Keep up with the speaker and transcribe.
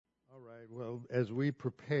right, well, as we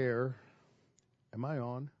prepare, am I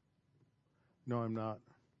on? No, I'm not.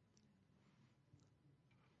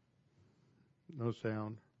 No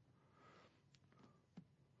sound.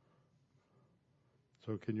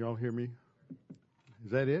 So can you all hear me?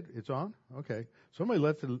 Is that it? It's on? Okay. Somebody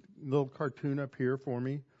left a little cartoon up here for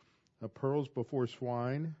me, Pearls Before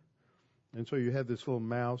Swine. And so you have this little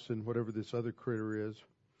mouse and whatever this other critter is.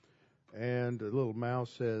 And the little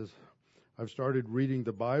mouse says, I've started reading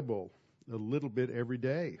the Bible a little bit every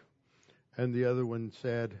day. And the other one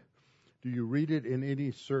said, do you read it in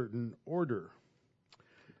any certain order?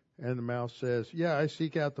 And the mouse says, yeah, I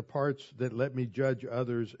seek out the parts that let me judge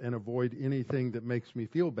others and avoid anything that makes me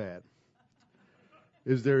feel bad.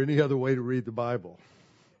 Is there any other way to read the Bible?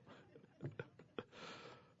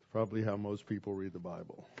 Probably how most people read the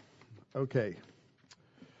Bible. Okay.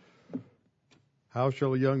 How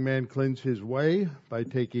shall a young man cleanse his way? By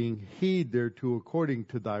taking heed thereto according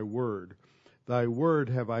to thy word. Thy word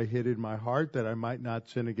have I hid in my heart, that I might not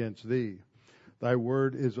sin against thee. Thy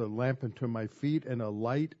word is a lamp unto my feet and a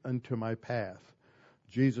light unto my path.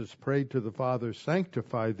 Jesus prayed to the Father,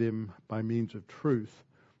 sanctify them by means of truth.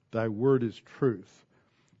 Thy word is truth.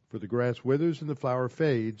 For the grass withers and the flower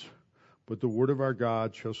fades, but the word of our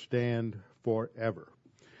God shall stand forever.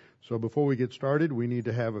 So before we get started, we need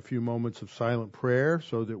to have a few moments of silent prayer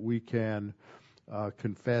so that we can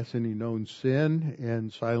confess any known sin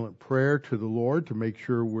in silent prayer to the Lord to make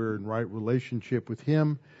sure we're in right relationship with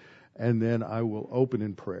Him. And then I will open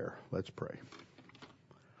in prayer. Let's pray.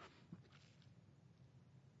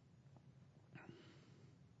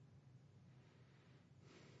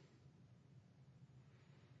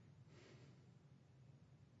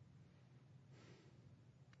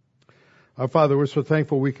 Our Father, we're so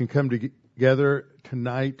thankful we can come together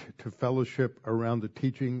tonight to fellowship around the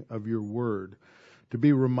teaching of your word, to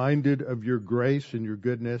be reminded of your grace and your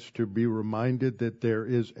goodness, to be reminded that there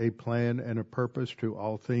is a plan and a purpose to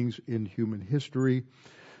all things in human history,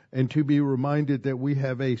 and to be reminded that we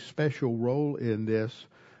have a special role in this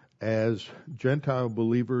as Gentile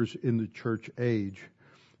believers in the church age,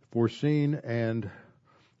 foreseen and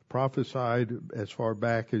prophesied as far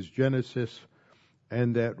back as Genesis,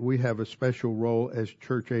 and that we have a special role as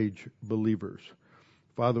church age believers.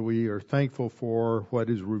 Father, we are thankful for what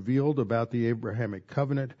is revealed about the Abrahamic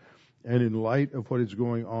covenant, and in light of what is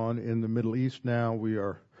going on in the Middle East now, we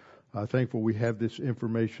are thankful we have this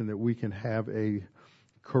information that we can have a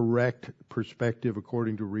correct perspective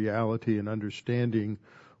according to reality and understanding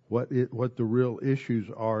what the real issues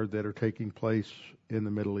are that are taking place in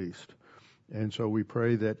the Middle East. And so we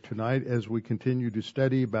pray that tonight, as we continue to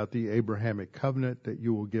study about the Abrahamic covenant, that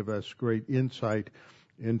you will give us great insight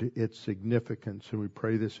into its significance. And we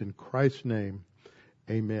pray this in Christ's name.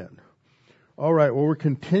 Amen. All right. Well, we're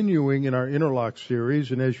continuing in our interlock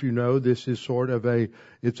series. And as you know, this is sort of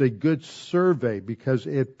it's a good survey because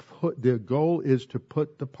the goal is to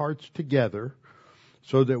put the parts together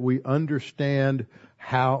so that we understand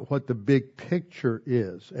what the big picture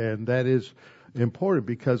is. And that is important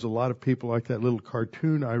because a lot of people, like that little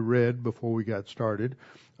cartoon I read before we got started,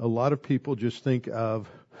 a lot of people just think of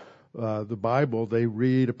the Bible. They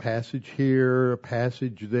read a passage here, a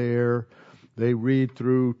passage there. They read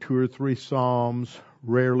through 2 or 3 Psalms,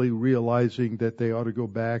 rarely realizing that they ought to go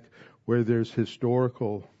back where there's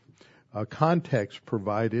historical context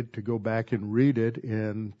provided to go back and read it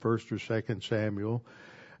in 1st or 2nd Samuel.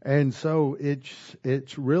 And so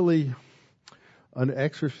it's really an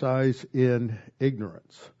exercise in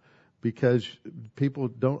ignorance because people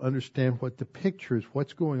don't understand what the picture is,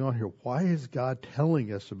 what's going on here. Why is God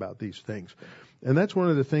telling us about these things? And that's one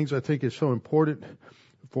of the things I think is so important.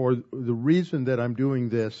 For the reason that I'm doing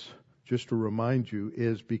this, just to remind you,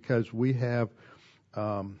 is because we have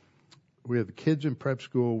the kids in prep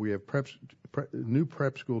school, we have new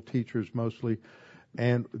prep school teachers mostly,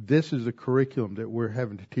 and this is a curriculum that we're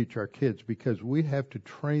having to teach our kids because we have to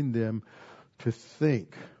train them to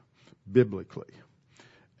think biblically.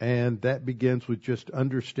 And that begins with just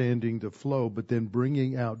understanding the flow, but then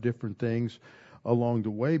bringing out different things along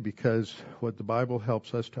the way, because what the Bible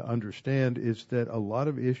helps us to understand is that a lot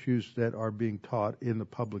of issues that are being taught in the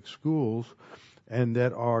public schools and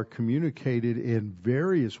that are communicated in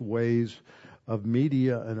various ways of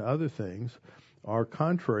media and other things are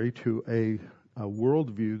contrary to a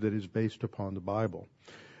worldview that is based upon the Bible.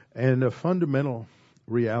 And a fundamental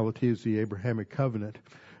reality is the Abrahamic covenant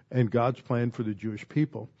and God's plan for the Jewish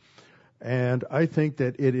people. And I think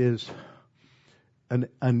that it is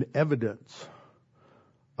an evidence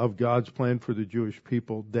of God's plan for the Jewish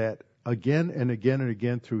people that again and again and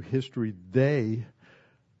again through history, they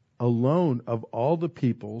alone of all the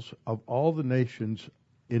peoples, of all the nations,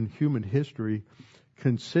 in human history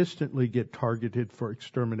consistently get targeted for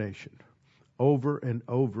extermination over and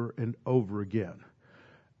over and over again.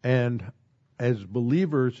 And as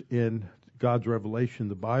believers in God's revelation,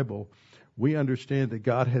 the Bible, we understand that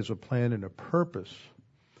God has a plan and a purpose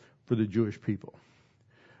for the Jewish people.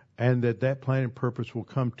 And that plan and purpose will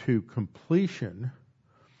come to completion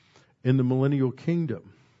in the millennial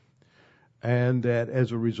kingdom. And that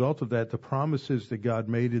as a result of that, the promises that God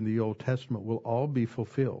made in the Old Testament will all be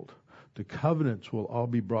fulfilled. The covenants will all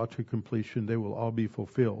be brought to completion. They will all be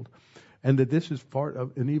fulfilled. And that this is part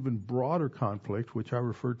of an even broader conflict, which I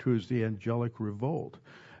refer to as the angelic revolt.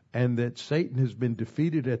 And that Satan has been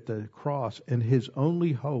defeated at the cross, and his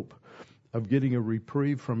only hope of getting a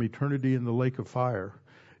reprieve from eternity in the lake of fire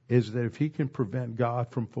is that if he can prevent God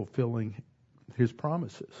from fulfilling his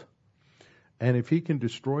promises. And if he can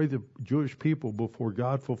destroy the Jewish people before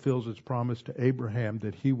God fulfills his promise to Abraham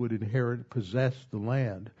that he would inherit, possess the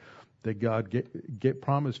land that God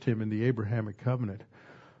promised him in the Abrahamic covenant,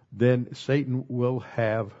 then Satan will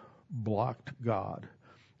have blocked God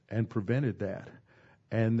and prevented that.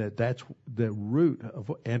 And that's the root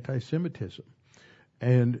of anti-Semitism.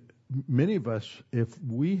 And many of us, if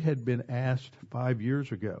we had been asked 5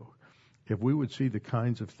 years ago if we would see the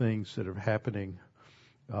kinds of things that are happening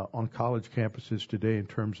on college campuses today in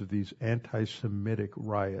terms of these anti-Semitic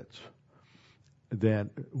riots, then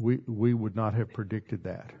we would not have predicted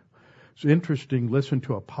that. It's interesting, listen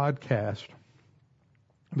to a podcast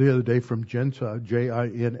the other day from JINSA,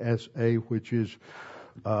 J-I-N-S-A, which is,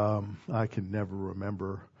 I can never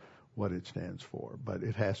remember what it stands for, but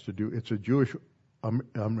it has to do, it's a Jewish,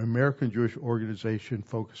 American Jewish organization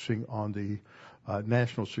focusing on the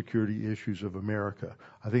national security issues of America.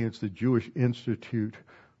 I think it's the Jewish Institute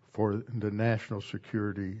for the National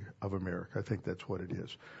Security of America. I think that's what it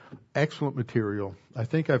is. Excellent material. I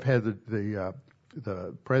think I've had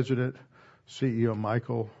the president, CEO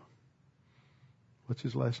Michael, what's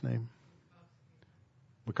his last name?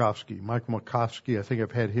 Michael Makovsky. I think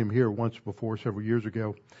I've had him here once before, several years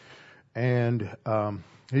ago. And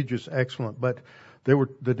he's just excellent. But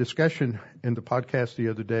the discussion in the podcast the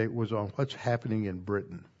other day was on what's happening in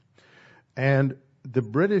Britain. And the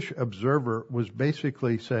British Observer was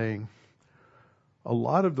basically saying a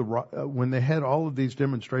lot of when they had all of these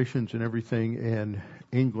demonstrations and everything in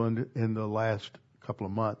England in the last couple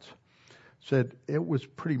of months, said it was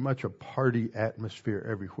pretty much a party atmosphere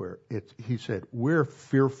everywhere. He said, we're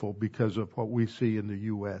fearful because of what we see in the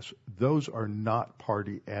U.S. Those are not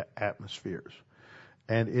party atmospheres.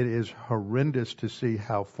 And it is horrendous to see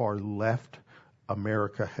how far left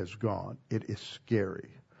America has gone. It is scary,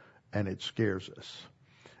 and it scares us.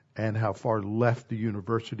 And how far left the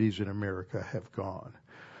universities in America have gone.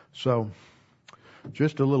 So,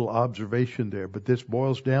 just a little observation there, but this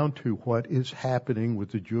boils down to what is happening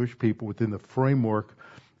with the Jewish people within the framework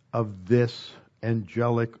of this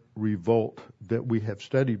angelic revolt that we have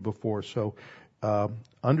studied before. So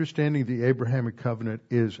understanding the Abrahamic covenant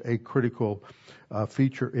is a critical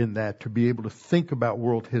feature in that, to be able to think about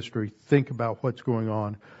world history, think about what's going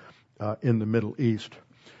on in the Middle East.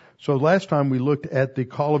 So last time we looked at the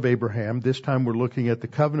call of Abraham. This time we're looking at the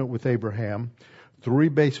covenant with Abraham. 3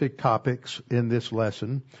 basic topics in this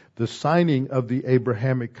lesson. The signing of the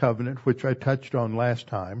Abrahamic covenant, which I touched on last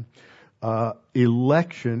time.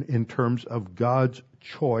 Election in terms of God's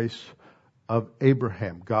choice of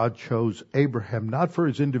Abraham. God chose Abraham not for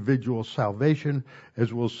his individual salvation,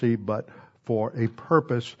 as we'll see, but for a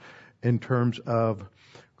purpose in terms of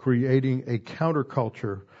creating a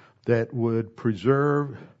counterculture that would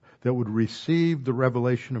preserve, that would receive the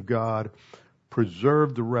revelation of God,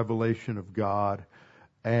 preserve the revelation of God,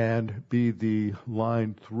 and be the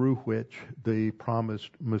line through which the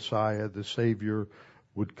promised Messiah, the Savior,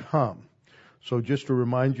 would come. So just to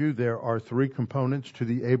remind you, there are 3 components to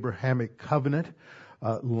the Abrahamic covenant.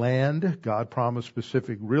 Land, God promised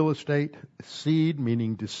specific real estate. Seed,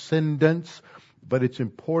 meaning descendants. But it's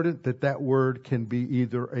important that that word can be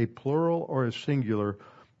either a plural or a singular,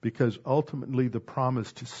 because ultimately the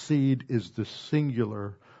promised seed is the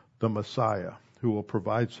singular, the Messiah, who will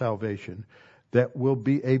provide salvation. That will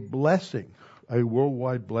be a blessing, a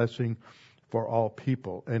worldwide blessing for all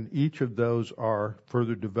people. And each of those are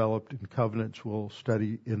further developed in covenants we'll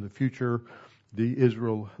study in the future. The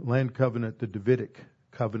Israel land covenant, the Davidic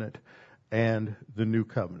covenant, and the new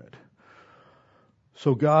covenant.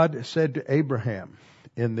 So God said to Abraham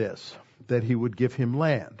in this, that he would give him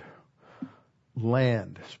land,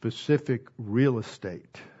 specific real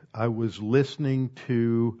estate. I was listening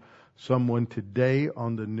to someone today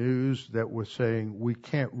on the news that was saying we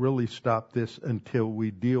can't really stop this until we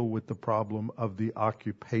deal with the problem of the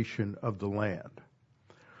occupation of the land.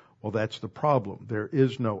 Well, that's the problem. There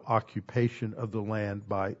is no occupation of the land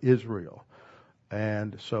by Israel.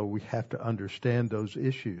 And so we have to understand those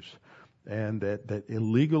issues. And that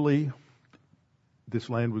illegally, this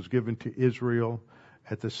land was given to Israel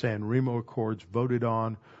at the San Remo Accords, voted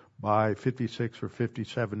on by 56 or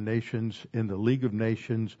 57 nations in the League of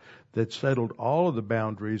Nations that settled all of the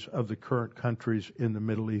boundaries of the current countries in the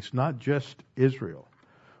Middle East, not just Israel,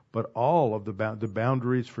 but all of the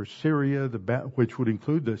boundaries for Syria, which would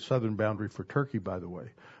include the southern boundary for Turkey, by the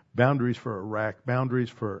way, boundaries for Iraq, boundaries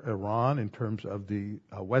for Iran in terms of the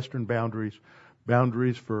western boundaries,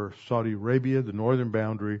 boundaries for Saudi Arabia, the northern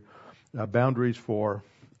boundary, boundaries for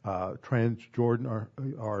Transjordan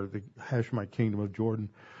or the Hashemite Kingdom of Jordan.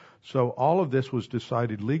 So all of this was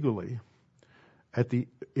decided legally at the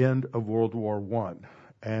end of World War I,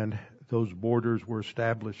 and those borders were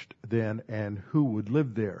established then, and who would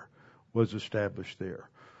live there was established there.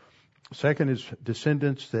 Second is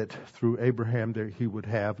descendants, that through Abraham there he would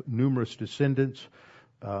have numerous descendants,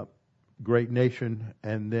 great nation,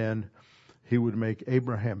 and then he would make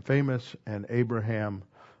Abraham famous, and Abraham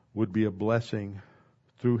would be a blessing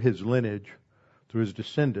through his lineage, through his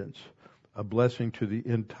descendants, a blessing to the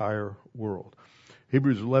entire world.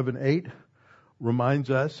 Hebrews 11:8 reminds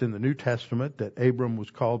us in the New Testament that Abram was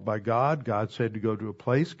called by God. God said to go to a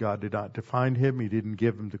place. God did not define him. He didn't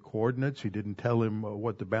give him the coordinates. He didn't tell him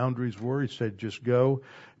what the boundaries were. He said, just go.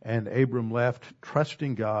 And Abram left,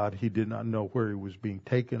 trusting God. He did not know where he was being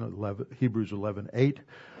taken, Hebrews 11:8.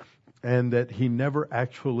 And that he never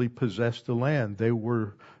actually possessed the land. They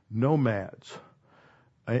were nomads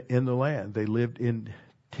in the land. They lived in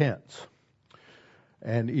tents.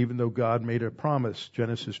 And even though God made a promise,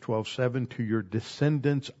 Genesis 12:7, to your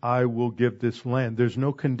descendants I will give this land. There's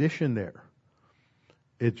no condition there.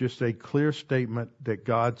 It's just a clear statement that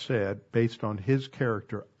God said, based on his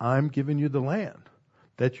character, I'm giving you the land.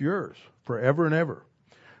 That's yours forever and ever.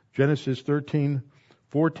 Genesis chapter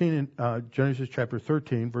 13,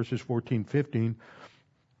 verses 14-15,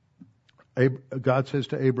 God says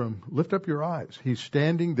to Abram, lift up your eyes. He's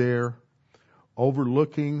standing there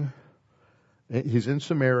overlooking. He's in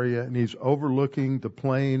Samaria, and he's overlooking the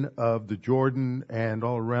plain of the Jordan and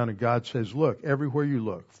all around. And God says, look, everywhere you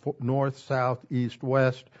look, north, south, east,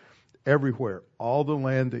 west, everywhere, all the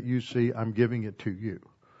land that you see, I'm giving it to you.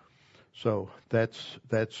 So that's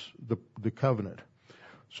the covenant.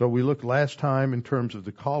 So we looked last time in terms of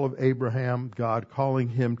the call of Abraham, God calling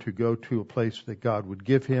him to go to a place that God would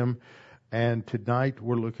give him. And tonight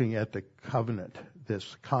we're looking at the covenant,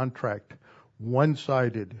 this contract,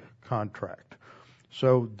 one-sided contract.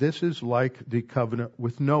 So this is like the covenant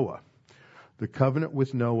with Noah. The covenant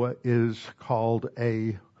with Noah is called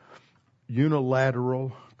a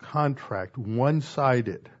unilateral contract,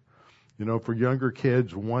 one-sided. You know, for younger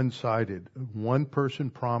kids, one-sided. One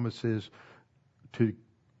person promises to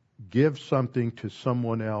give something to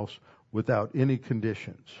someone else without any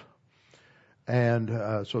conditions. And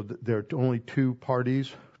so there are only two parties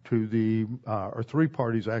to or three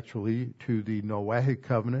parties actually, to the Noahic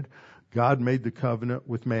covenant. God made the covenant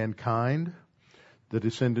with mankind, the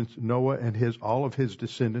descendants, Noah and all of his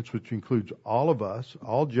descendants, which includes all of us,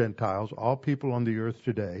 all Gentiles, all people on the earth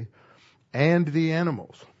today, and the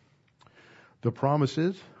animals. The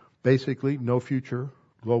promises, basically, no future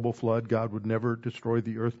global flood. God would never destroy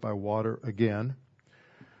the earth by water again.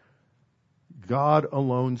 God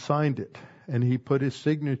alone signed it, and he put his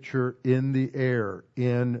signature in the air,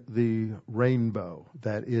 in the rainbow.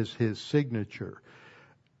 That is his signature.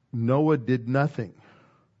 Noah did nothing.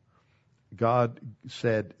 God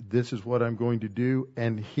said, this is what I'm going to do,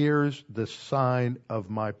 and here's the sign of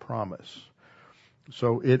my promise.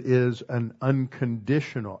 So it is an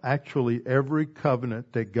unconditional. Actually, every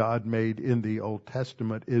covenant that God made in the Old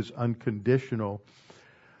Testament is unconditional.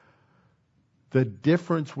 The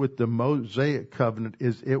difference with the Mosaic covenant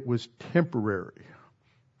is it was temporary.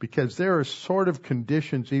 Because there are sort of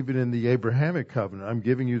conditions even in the Abrahamic covenant. I'm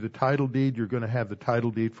giving you the title deed. You're going to have the title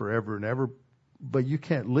deed forever and ever. But you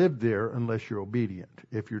can't live there unless you're obedient.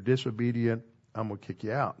 If you're disobedient, I'm going to kick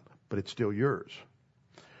you out. But it's still yours.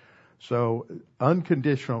 So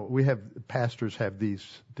unconditional. Pastors have these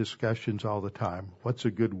discussions all the time. What's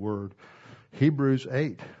a good word? Hebrews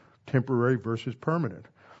 8, temporary versus permanent.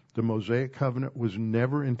 The Mosaic covenant was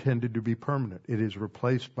never intended to be permanent. It is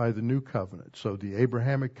replaced by the new covenant. So the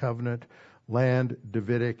Abrahamic covenant, land,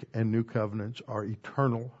 Davidic, and new covenants are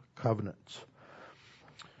eternal covenants.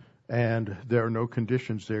 And there are no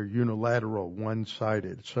conditions. They're unilateral,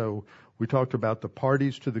 one-sided. So we talked about the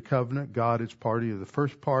parties to the covenant. God is party of the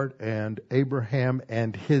first part, and Abraham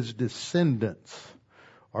and his descendants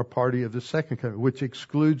are party of the second covenant, which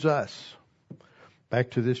excludes us.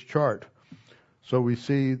 Back to this chart. So we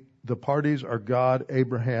see the parties are God,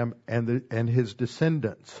 Abraham, and his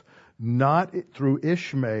descendants. Not through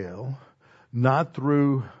Ishmael, not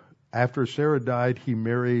through, after Sarah died, he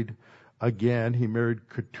married again. He married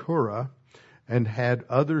Keturah and had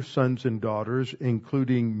other sons and daughters,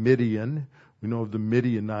 including Midian. We know of the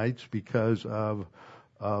Midianites because of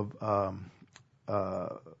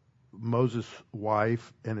Moses'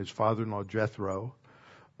 wife and his father-in-law Jethro.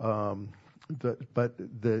 But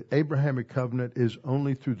the Abrahamic covenant is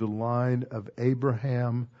only through the line of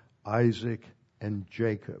Abraham, Isaac, and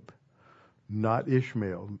Jacob, not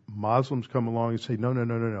Ishmael. Muslims come along and say,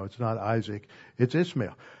 no, it's not Isaac, it's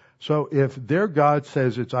Ishmael. So if their God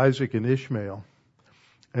says it's Isaac and Ishmael,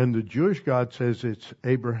 and the Jewish God says it's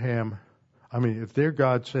if their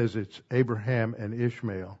God says it's Abraham and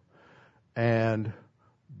Ishmael, and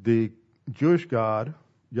the Jewish God,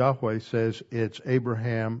 Yahweh, says it's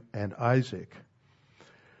Abraham and Isaac,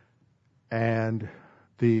 and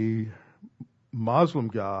the Muslim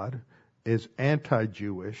God is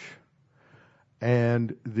anti-Jewish,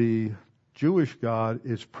 and the Jewish God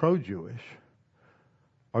is pro-Jewish,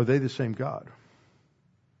 are they the same God?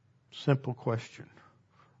 Simple question.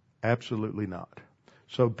 Absolutely not.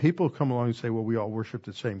 So people come along and say, well, we all worship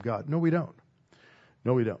the same God. No, we don't.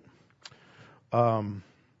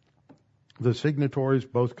 The signatories,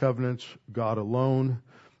 both covenants, God alone,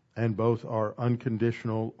 and both are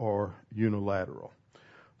unconditional or unilateral.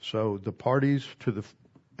 So the parties to the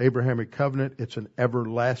Abrahamic covenant, it's an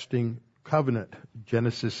everlasting covenant.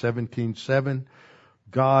 Genesis 17:7,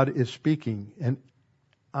 God is speaking. And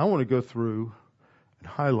I want to go through and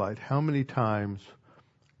highlight how many times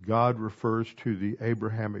God refers to the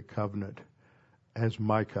Abrahamic covenant as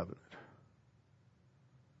my covenant.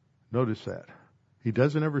 Notice that. He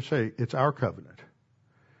doesn't ever say it's our covenant.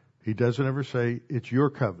 He doesn't ever say it's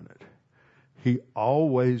your covenant. He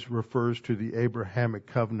always refers to the Abrahamic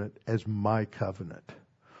covenant as my covenant.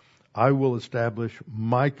 I will establish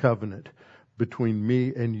my covenant between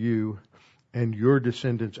me and you and your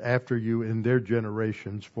descendants after you in their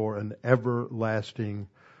generations for an everlasting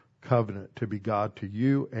covenant to be God to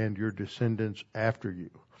you and your descendants after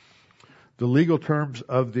you. The legal terms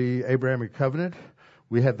of the Abrahamic covenant,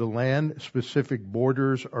 we have the land, specific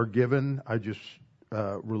borders are given. I just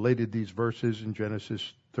related these verses in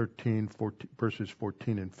Genesis 13, verses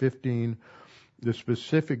 14 and 15. The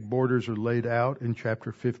specific borders are laid out in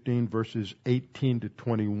chapter 15, verses 18 to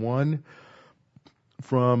 21.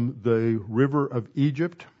 From the river of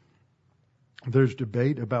Egypt, there's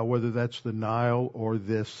debate about whether that's the Nile or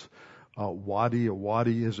this wadi. A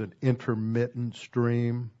wadi is an intermittent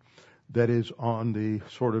stream that is on the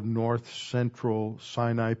sort of north-central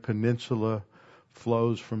Sinai Peninsula,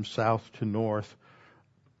 flows from south to north.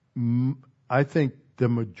 I think the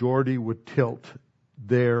majority would tilt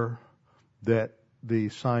there that the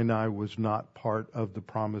Sinai was not part of the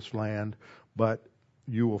Promised Land, but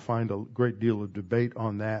you will find a great deal of debate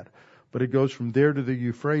on that. But it goes from there to the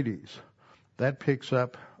Euphrates. That picks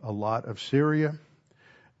up a lot of Syria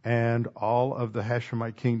and all of the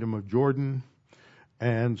Hashemite kingdom of Jordan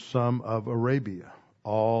and some of Arabia.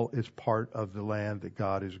 All is part of the land that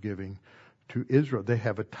God is giving to Israel. They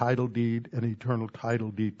have a title deed, an eternal title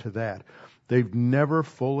deed to that. They've never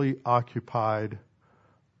fully occupied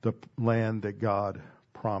the land that God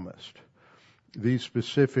promised. These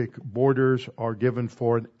specific borders are given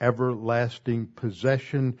for an everlasting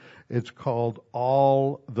possession. It's called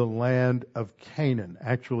all the land of Canaan.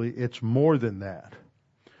 Actually, it's more than that.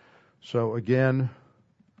 So again,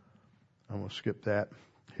 I'm going to skip that.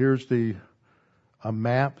 Here's a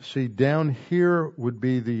map. See, down here would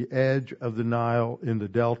be the edge of the Nile in the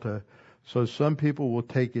delta. So some people will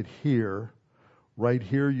take it here. Right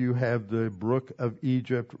here you have the brook of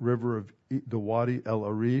Egypt, river of the Wadi El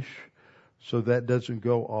Arish. So that doesn't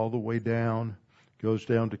go all the way down. Goes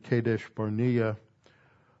down to Kadesh Barnea.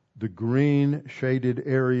 The green shaded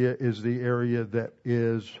area is the area that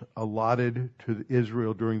is allotted to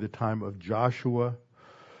Israel during the time of Joshua.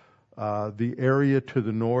 The area to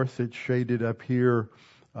the north that's shaded up here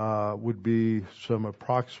would be an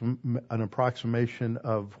approximation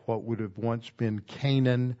of what would have once been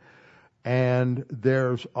Canaan. And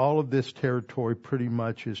there's all of this territory pretty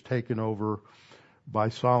much is taken over by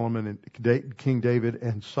Solomon and King David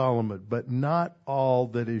and Solomon, but not all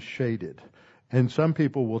that is shaded. And some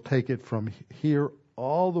people will take it from here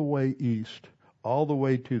all the way east, all the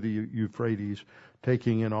way to the Euphrates,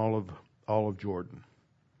 taking in all of Jordan.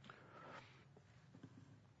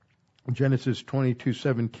 Genesis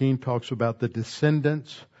 22:17 talks about the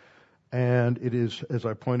descendants, and it is, as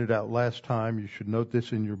I pointed out last time, you should note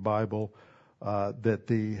this in your Bible, that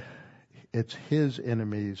the It's his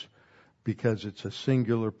enemies because it's a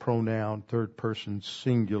singular pronoun, third person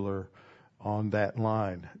singular on that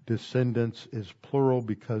line. Descendants is plural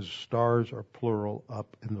because stars are plural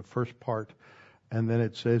up in the first part. And then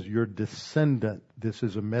it says your descendant, this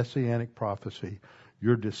is a messianic prophecy,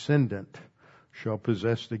 your descendant shall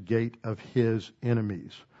possess the gate of his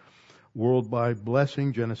enemies. Worldwide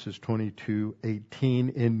blessing, Genesis 22:18,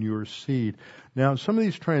 in your seed. Now, some of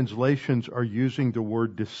these translations are using the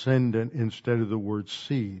word descendant instead of the word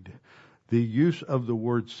seed. The use of the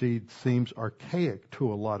word seed seems archaic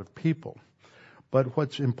to a lot of people. But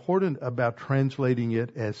what's important about translating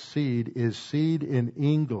it as seed is seed in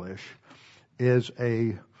English is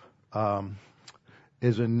a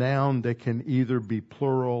noun that can either be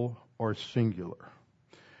plural or singular.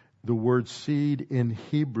 The word seed in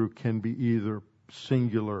Hebrew can be either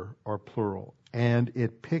singular or plural, and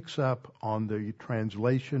it picks up on the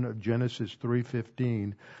translation of Genesis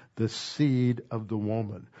 3:15, the seed of the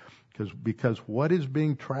woman, because what is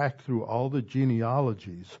being tracked through all the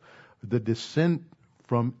genealogies, the descent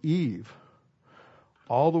from Eve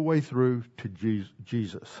all the way through to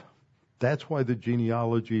Jesus. That's why the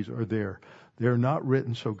genealogies are there. They're not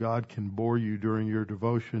written so God can bore you during your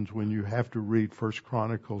devotions when you have to read 1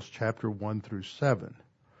 Chronicles chapter 1 through 7.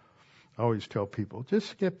 I always tell people, just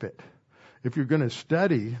skip it. If you're going to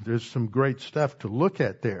study, there's some great stuff to look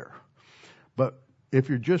at there. But if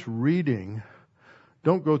you're just reading,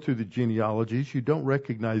 don't go through the genealogies. You don't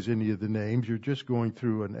recognize any of the names. You're just going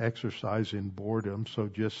through an exercise in boredom. So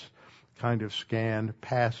just kind of scan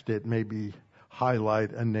past it, maybe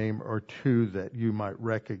highlight a name or two that you might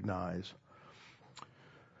recognize.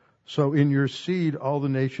 So in your seed, all the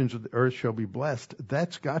nations of the earth shall be blessed.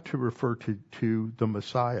 That's got to refer to the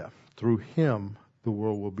Messiah. Through him, the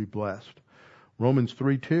world will be blessed. Romans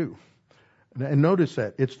 3:2. And notice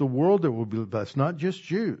that. It's the world that will be blessed, not just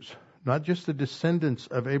Jews, not just the descendants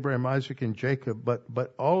of Abraham, Isaac, and Jacob,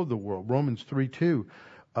 but all of the world. Romans 3:2.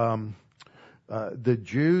 The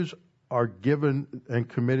Jews are given and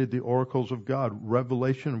committed the oracles of God.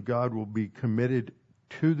 Revelation of God will be committed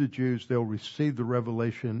to the Jews. They'll receive the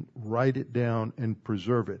revelation, write it down, and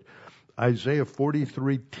preserve it. Isaiah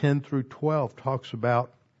 43:10 through 12 talks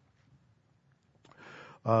about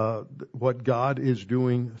what God is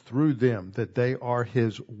doing through them, that they are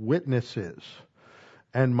his witnesses.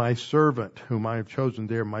 And my servant, whom I have chosen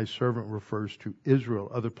there, my servant refers to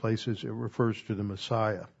Israel. Other places it refers to the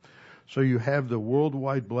Messiah. So you have the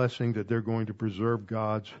worldwide blessing that they're going to preserve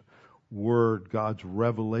God's word, God's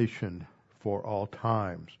revelation for all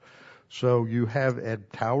times. So you have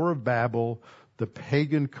at Tower of Babel, the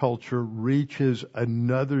pagan culture reaches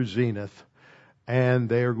another zenith, and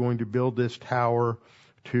they are going to build this tower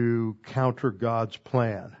to counter God's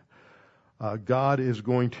plan. God is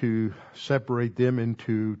going to separate them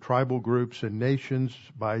into tribal groups and nations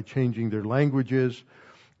by changing their languages.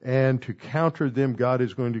 And to counter them, God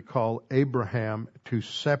is going to call Abraham to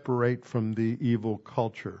separate from the evil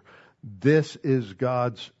culture. This is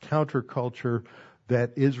God's counterculture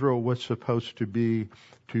that Israel was supposed to be,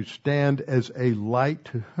 to stand as a light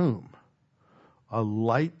to whom? A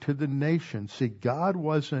light to the nation. See, God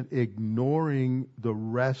wasn't ignoring the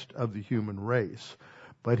rest of the human race,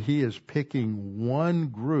 but he is picking one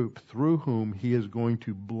group through whom he is going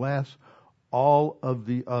to bless all of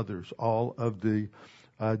the others, all of the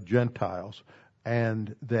Gentiles.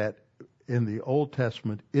 And that in the Old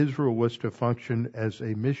Testament, Israel was to function as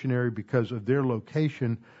a missionary because of their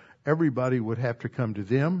location. Everybody would have to come to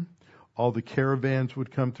them. All the caravans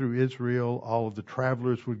would come through Israel. All of the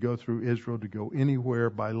travelers would go through Israel. To go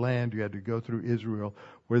anywhere by land, you had to go through Israel,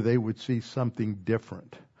 where they would see something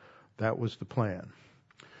different. That was the plan.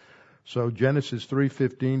 So Genesis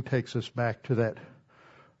 3:15 takes us back to that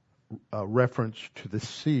reference to the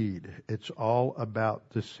seed. It's all about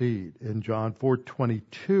the seed. In John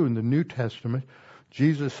 4:22 in the New Testament,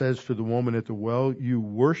 Jesus says to the woman at the well, you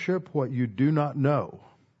worship what you do not know.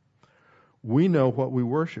 We know what we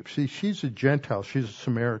worship. See, she's a Gentile. She's a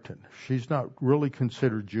Samaritan. She's not really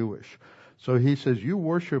considered Jewish. So he says, you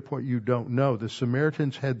worship what you don't know. The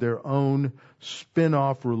Samaritans had their own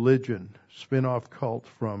spin-off religion, spin-off cult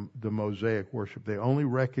from the Mosaic worship. They only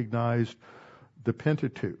recognized the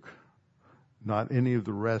Pentateuch, not any of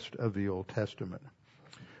the rest of the Old Testament.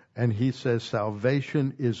 And he says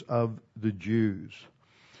salvation is of the Jews.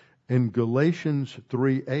 In Galatians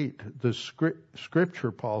 3:8, the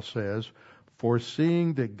scripture, Paul says,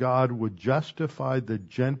 foreseeing that God would justify the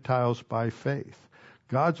Gentiles by faith.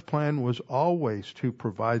 God's plan was always to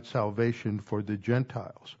provide salvation for the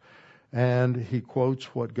Gentiles. And he quotes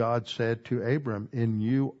what God said to Abram, in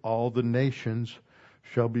you all the nations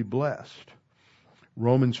shall be blessed.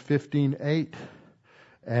 Romans 15:8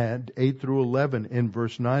 and 8 through 11. In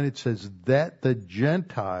verse 9 it says, that the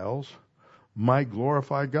Gentiles might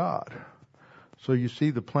glorify God. So you see,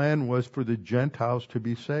 the plan was for the Gentiles to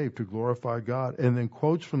be saved, to glorify God. And then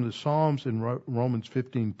quotes from the Psalms in Romans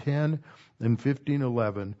 15:10 and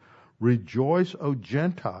 15:11. Rejoice, O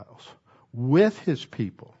Gentiles, with his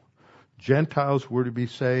people. Gentiles were to be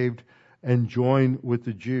saved and join with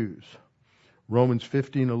the Jews. Romans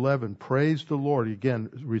 15:11. Praise the Lord. Again,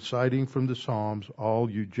 reciting from the Psalms, all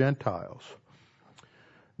you Gentiles.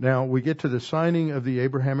 Now we get to the signing of the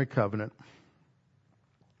Abrahamic covenant.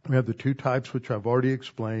 We have the two types which I've already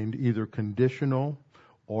explained, either conditional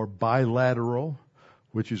or bilateral,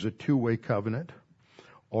 which is a two-way covenant,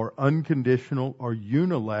 or unconditional or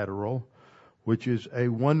unilateral, which is a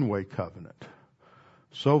one-way covenant.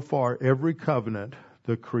 So far, every covenant,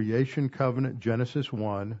 the creation covenant, Genesis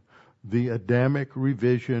 1, the Adamic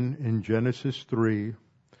revision in Genesis 3.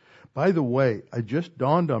 By the way, it just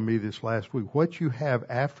dawned on me this last week, what you have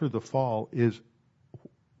after the fall is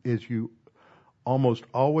you almost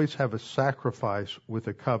always have a sacrifice with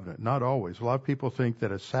a covenant. Not always. A lot of people think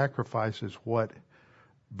that a sacrifice is what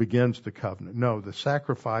begins the covenant. No, the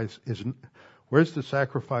sacrifice isn't. Where's the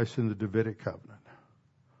sacrifice in the Davidic covenant?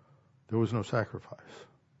 There was no sacrifice.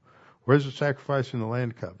 Where's the sacrifice in the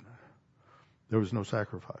land covenant? There was no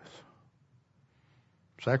sacrifice.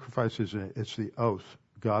 Sacrifice it's the oath.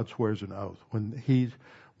 God swears an oath.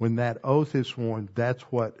 When that oath is sworn, that's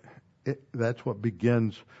what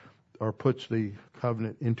begins or puts the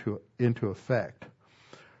covenant into effect.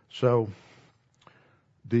 So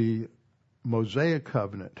the Mosaic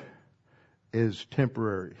covenant is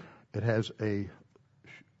temporary. It has a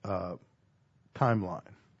timeline.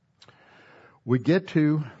 We get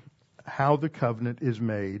to how the covenant is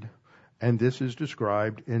made, and this is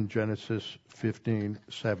described in Genesis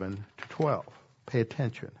 15:7-12. Pay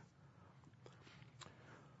attention.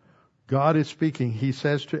 God is speaking. He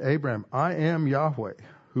says to Abraham, I am Yahweh,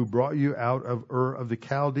 who brought you out of Ur of the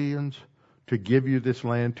Chaldeans to give you this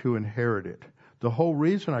land to inherit it. The whole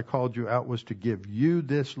reason I called you out was to give you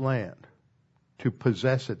this land, to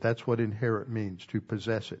possess it. That's what inherit means, to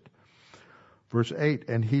possess it. Verse 8,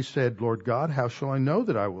 and he said, Lord God, how shall I know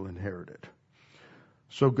that I will inherit it?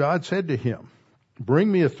 So God said to him, bring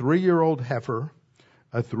me a 3-year-old heifer,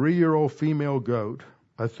 a 3-year-old female goat,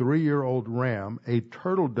 a 3-year-old ram, a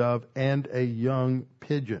turtle dove, and a young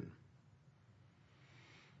pigeon.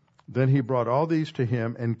 Then he brought all these to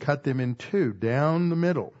him and cut them in two down the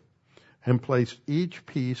middle and placed each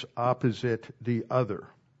piece opposite the other.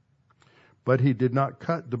 But he did not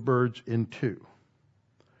cut the birds in two.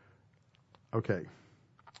 Okay,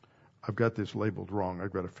 I've got this labeled wrong.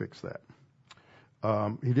 I've got to fix that.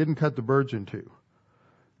 He didn't cut the birds in two.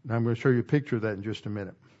 Now I'm going to show you a picture of that in just a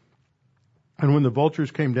minute. And when the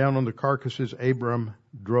vultures came down on the carcasses, Abram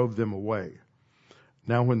drove them away.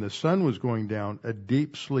 Now when the sun was going down, a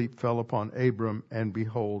deep sleep fell upon Abram, and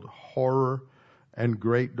behold, horror and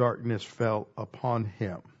great darkness fell upon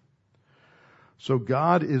him. So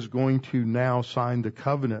God is going to now sign the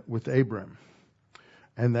covenant with Abram.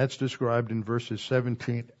 And that's described in verses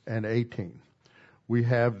 17 and 18. We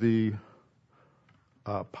have the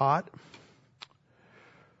pot,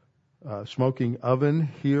 smoking oven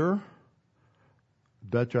here,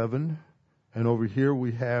 Dutch oven, and over here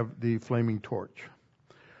we have the flaming torch.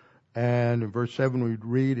 And in verse 7 we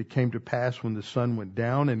read, it came to pass when the sun went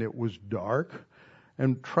down and it was dark.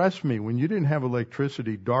 And trust me, when you didn't have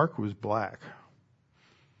electricity, dark was black.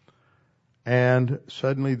 And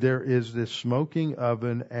suddenly there is this smoking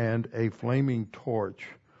oven and a flaming torch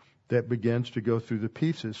that begins to go through the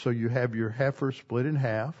pieces. So you have your heifer split in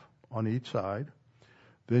half on each side.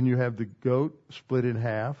 Then you have the goat split in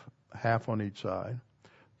half, half on each side.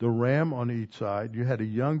 The ram on each side. You had a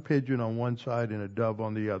young pigeon on one side and a dove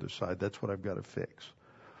on the other side. That's what I've got to fix.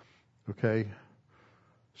 Okay?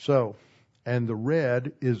 So, and the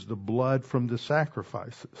red is the blood from the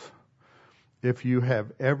sacrifices. If you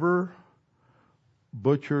have ever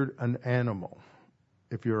butchered an animal,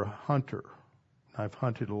 if you're a hunter, I've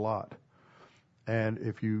hunted a lot, and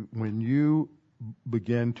when you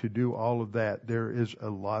begin to do all of that, there is a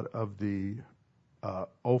lot of the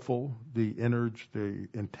offal, the innards, the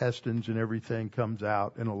intestines and everything comes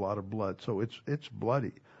out, and a lot of blood. So it's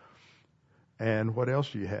bloody. And what else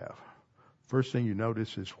do you have? First thing you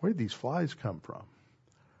notice is, where did these flies come from?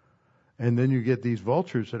 And then you get these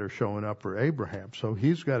vultures that are showing up for Abraham. So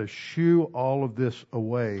he's got to shoo all of this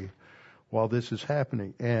away while this is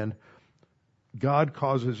happening. And God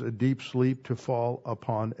causes a deep sleep to fall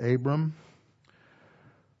upon Abram,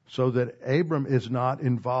 so that Abram is not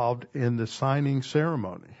involved in the signing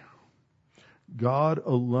ceremony. God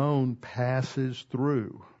alone passes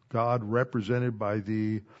through. God, represented by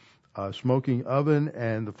the smoking oven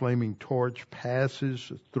and the flaming torch,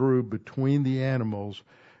 passes through between the animals,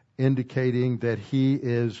 indicating that he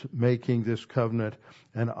is making this covenant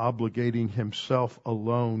and obligating himself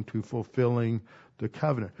alone to fulfilling the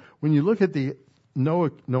covenant. When you look at the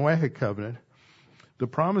Noahic covenant, the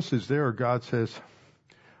promises there, God says,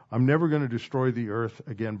 I'm never going to destroy the earth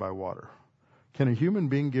again by water. Can a human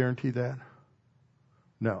being guarantee that?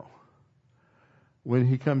 No. When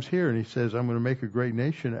he comes here and he says, I'm going to make a great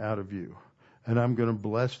nation out of you, and I'm going to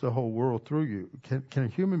bless the whole world through you, can a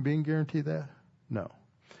human being guarantee that? No.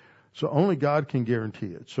 So only God can guarantee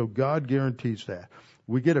it. So God guarantees that.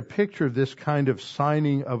 We get a picture of this kind of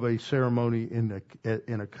signing of a ceremony in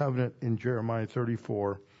a covenant in Jeremiah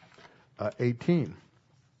 34:18,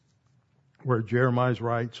 where Jeremiah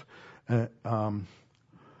writes that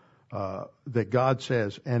God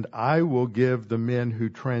says, and I will give the men who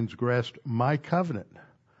transgressed my covenant.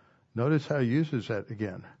 Notice how he uses that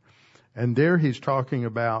again. And there he's talking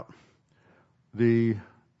about the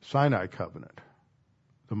Sinai covenant,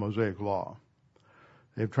 the Mosaic law.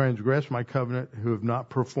 They have transgressed my covenant, who have not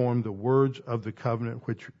performed the words of the covenant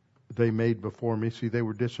which they made before me. See, they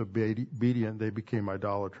were disobedient. They became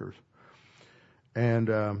idolaters. And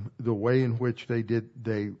the way in which they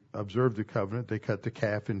observed the covenant, they cut the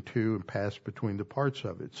calf in two and passed between the parts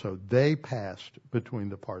of it. So they passed between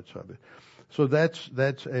the parts of it. So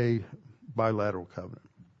that's a bilateral covenant.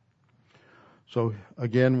 So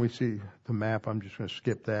again, we see the map. I'm just going to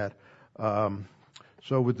skip that.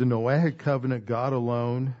 So with the Noahic covenant, God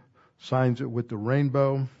alone signs it with the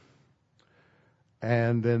rainbow.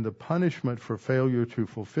 And then the punishment for failure to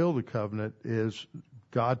fulfill the covenant is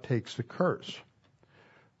God takes the curse.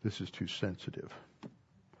 This is too sensitive.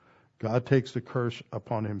 God takes the curse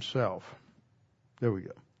upon himself. There we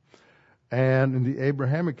go. And in the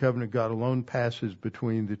Abrahamic covenant, God alone passes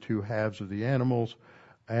between the two halves of the animals.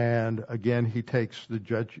 And again, he takes the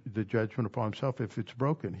judgment upon himself if it's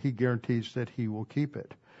broken. He guarantees that he will keep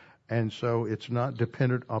it. And so it's not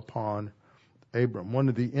dependent upon Abram. One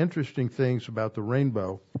of the interesting things about the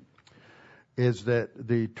rainbow is that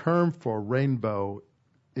the term for rainbow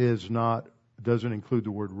doesn't include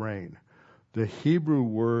the word rain. The Hebrew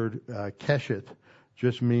word keshet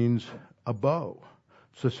just means a bow.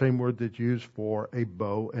 It's the same word that's used for a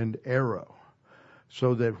bow and arrow.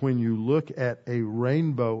 So that when you look at a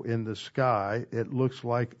rainbow in the sky, it looks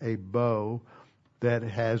like a bow that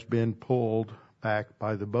has been pulled back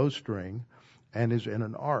by the bowstring and is in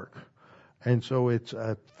an arc. And so it's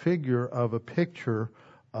a picture of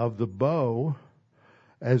the bow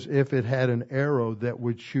as if it had an arrow that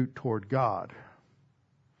would shoot toward God.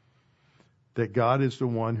 That God is the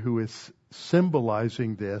one who is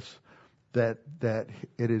symbolizing this, that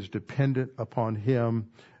it is dependent upon him,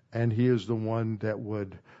 and he is the one that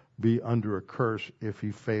would be under a curse if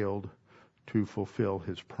he failed to fulfill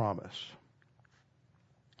his promise.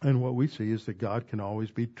 And what we see is that God can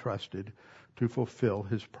always be trusted to fulfill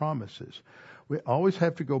his promises. We always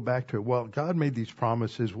have to go back to, well, God made these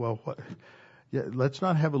promises. Well, let's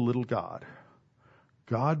not have a little God.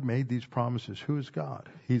 God made these promises. Who is God?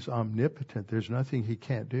 He's omnipotent. There's nothing he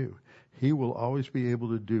can't do. He will always be able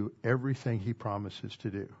to do everything he promises to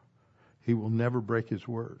do. He will never break his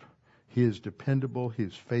word. He is dependable. He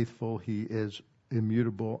is faithful. He is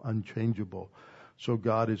immutable, unchangeable. So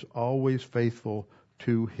God is always faithful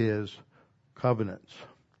to his covenants.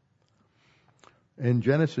 In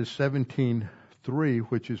Genesis 17:3,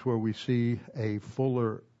 which is where we see a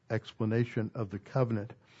fuller explanation of the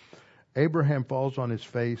covenant, Abraham falls on his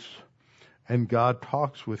face, and God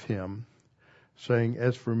talks with him, saying,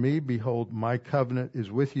 as for me, behold, my covenant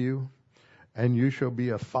is with you, and you shall be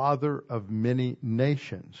a father of many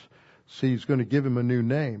nations. See, he's going to give him a new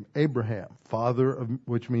name, Abraham,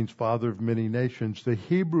 which means father of many nations. The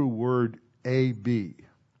Hebrew word Ab,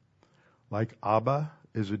 like Abba,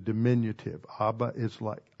 is a diminutive. Av is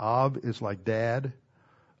like dad.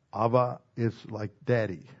 Abba is like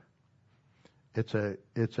daddy. It's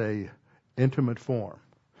a intimate form.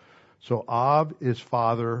 So Av is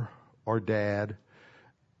father or dad,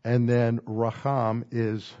 and then Raham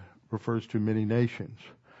refers to many nations.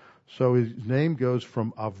 So his name goes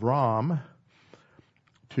from Avram,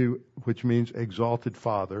 which means exalted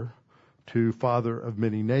father, to father of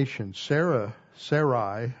many nations.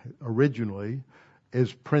 Sarai originally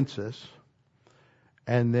is princess,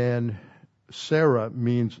 and then Sarah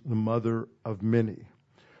means the mother of many.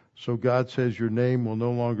 So God says your name will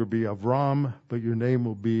no longer be Avram, but your name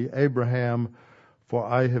will be Abraham, for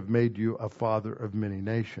I have made you a father of many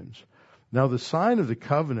nations. Now, the sign of the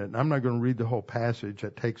covenant, and I'm not going to read the whole passage,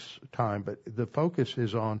 that takes time, but the focus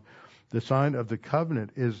is on the sign of the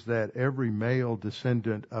covenant is that every male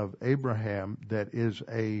descendant of Abraham that is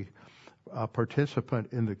a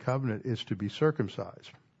participant in the covenant is to be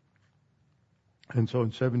circumcised. And so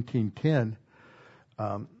in 17:10,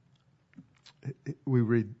 we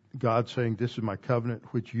read God saying, "This is my covenant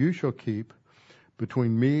which you shall keep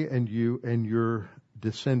between me and you and your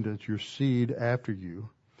descendants, your seed after you.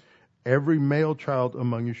 Every male child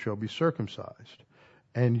among you shall be circumcised,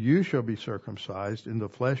 and you shall be circumcised in the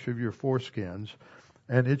flesh of your foreskins,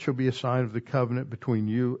 and it shall be a sign of the covenant between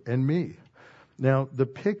you and me." Now, the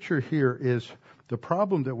picture here is the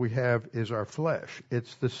problem that we have is our flesh.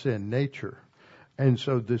 It's the sin nature. And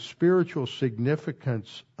so the spiritual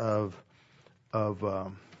significance of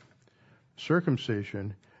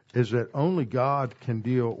circumcision is that only God can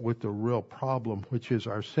deal with the real problem, which is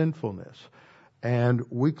our sinfulness. And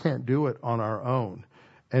we can't do it on our own.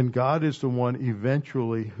 And God is the one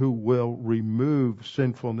eventually who will remove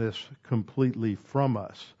sinfulness completely from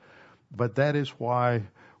us. But that is why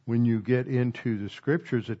when you get into the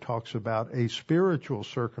scriptures, it talks about a spiritual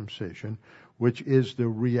circumcision, which is the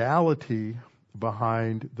reality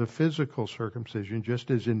behind the physical circumcision. Just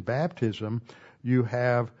as in baptism, you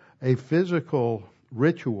have a physical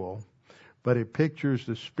ritual, but it pictures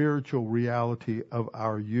the spiritual reality of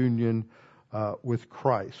our union with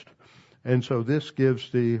Christ. And so this gives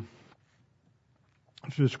the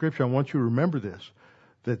scripture. I want you to remember this,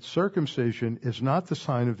 that circumcision is not the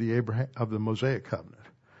sign of the Mosaic covenant.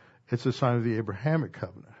 It's the sign of the Abrahamic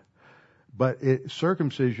covenant. But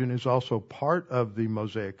circumcision is also part of the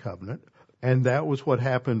Mosaic covenant, and that was what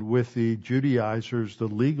happened with the Judaizers, the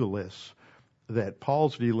legalists that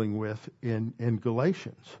Paul's dealing with in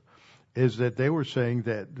Galatians, is that they were saying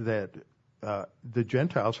that the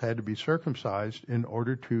Gentiles had to be circumcised in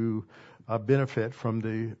order to benefit from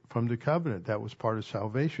the covenant. That was part of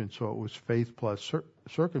salvation. So it was faith plus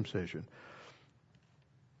circumcision.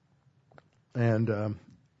 And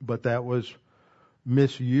but that was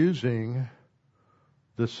misusing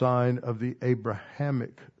the sign of the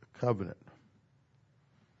Abrahamic covenant.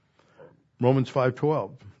 Romans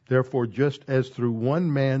 5:12. Therefore, just as through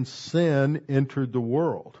one man sin entered the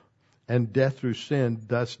world, and death through sin,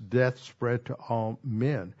 thus death spread to all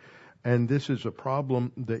men. And this is a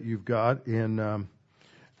problem that you've got in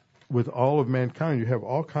with all of mankind. You have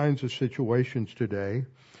all kinds of situations today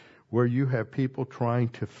where you have people trying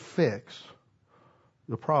to fix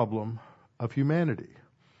the problem of humanity.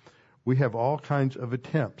 We have all kinds of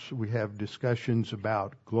attempts. We have discussions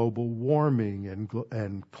about global warming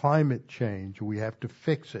and climate change. We have to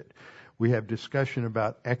fix it. We have discussion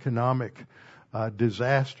about economic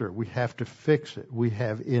disaster. We have to fix it. We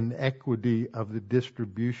have inequity of the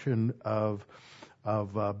distribution of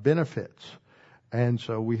benefits. And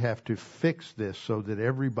so we have to fix this so that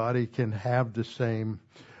everybody can have the same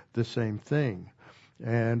thing.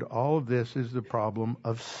 And all of this is the problem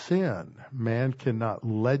of sin. Man cannot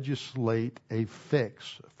legislate a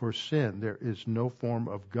fix for sin. There is no form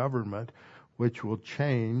of government which will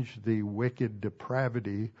change the wicked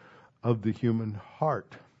depravity of the human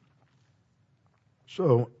heart.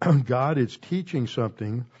 So God is teaching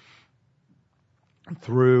something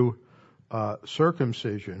through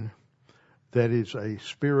circumcision that is a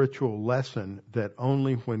spiritual lesson that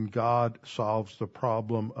only when God solves the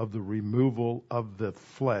problem of the removal of the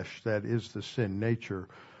flesh, that is the sin nature,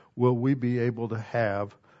 will we be able to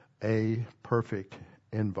have a perfect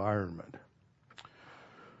environment.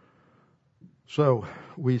 So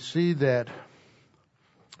we see that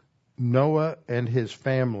Noah and his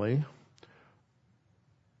family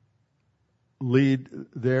lead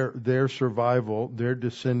their survival, their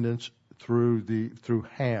descendants through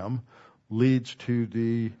Ham, leads to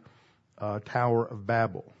the Tower of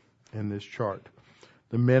Babel in this chart.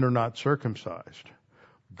 The men are not circumcised.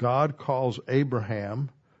 God calls Abraham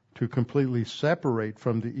to completely separate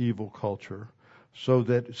from the evil culture so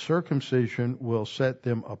that circumcision will set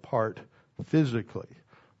them apart physically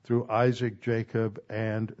through Isaac, Jacob,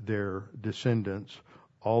 and their descendants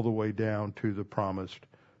all the way down to the promised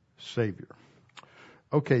Savior.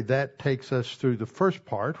 Okay, that takes us through the first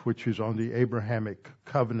part, which is on the Abrahamic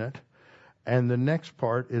covenant. And the next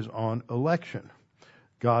part is on election.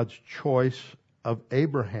 God's choice of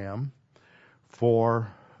Abraham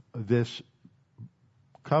for this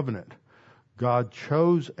covenant. God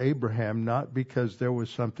chose Abraham not because there was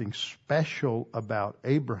something special about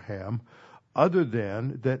Abraham, other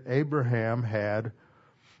than that Abraham had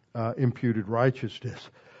imputed righteousness.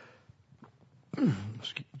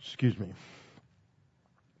 Excuse me.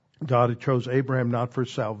 God had chose Abraham not for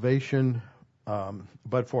salvation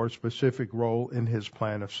but for a specific role in his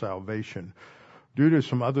plan of salvation. Due to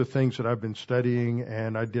some other things that I've been studying,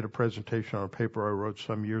 and I did a presentation on a paper I wrote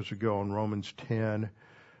some years ago on Romans 10,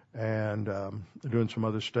 and doing some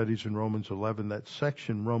other studies in Romans 11. That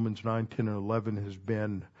section, Romans 9, 10, and 11, has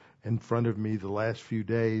been in front of me the last few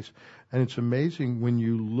days. And it's amazing when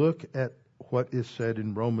you look at what is said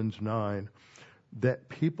in Romans 9, that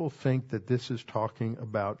people think that this is talking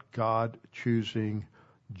about God choosing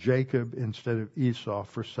Jacob instead of Esau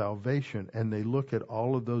for salvation. And they look at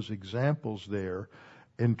all of those examples there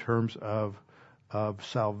in terms of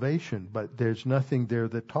salvation, but there's nothing there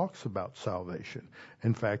that talks about salvation.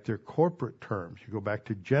 In fact, they're corporate terms. You go back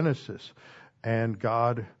to Genesis, and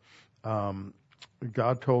God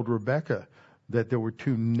told Rebekah that there were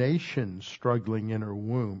two nations struggling in her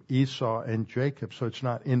womb, Esau and Jacob. So it's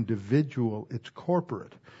not individual, it's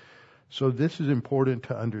corporate. So this is important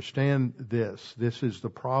to understand this. This is the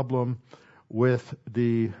problem with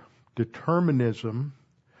the determinism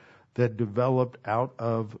that developed out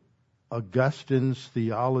of Augustine's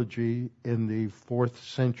theology in the 4th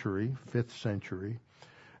century, 5th century,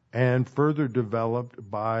 and further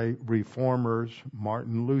developed by reformers,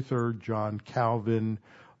 Martin Luther, John Calvin,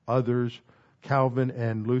 others. Calvin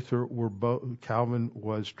and Luther were both. Calvin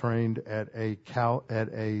was trained at a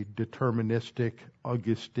deterministic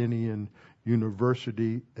Augustinian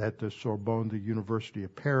university at the Sorbonne, the University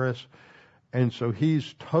of Paris, and so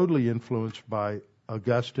he's totally influenced by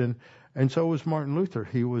Augustine, and so was Martin Luther.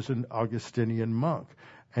 He was an Augustinian monk,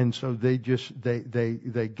 and so they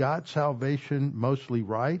got salvation mostly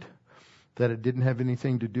right, that it didn't have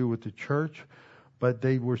anything to do with the church, but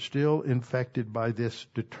they were still infected by this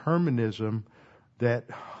determinism that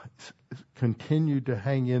continued to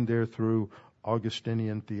hang in there through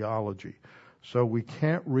Augustinian theology. So we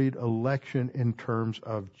can't read election in terms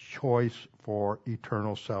of choice for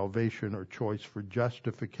eternal salvation or choice for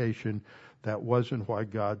justification. That wasn't why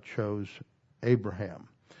God chose Abraham.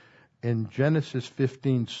 In Genesis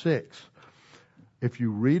 15:6, if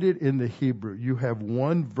you read it in the Hebrew, you have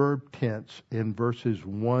one verb tense in verses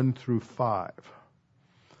 1 through 5.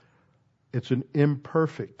 It's an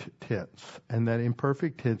imperfect tense, and that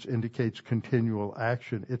imperfect tense indicates continual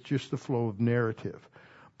action. It's just the flow of narrative.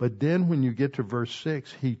 But then when you get to verse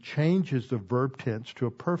 6, he changes the verb tense to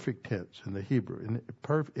a perfect tense in the Hebrew.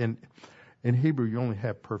 In Hebrew, you only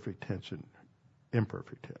have perfect tense and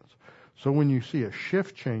imperfect tense. So when you see a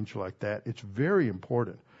shift change like that, it's very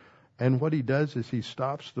important. And what he does is he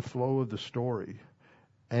stops the flow of the story,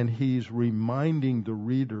 and he's reminding the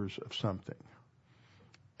readers of something.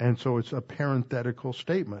 And so it's a parenthetical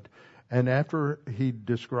statement. And after he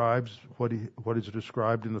describes what is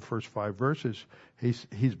described in the first 5 verses,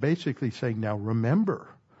 he's basically saying, now remember,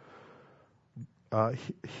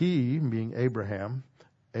 he, being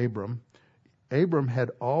Abram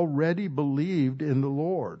had already believed in the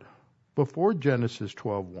Lord before Genesis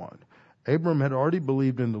 12:1. Abram had already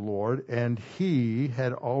believed in the Lord, and he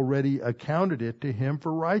had already accounted it to him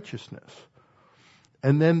for righteousness.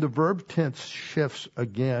 And then the verb tense shifts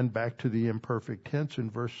again back to the imperfect tense in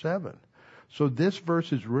verse 7. So this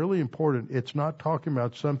verse is really important. It's not talking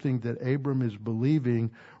about something that Abram is believing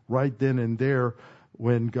right then and there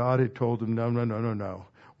when God had told him, no.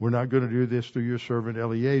 We're not going to do this through your servant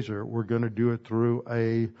Eliezer. We're going to do it through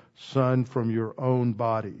a son from your own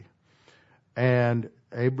body. And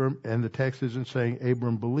the text isn't saying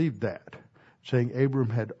Abram believed that. Saying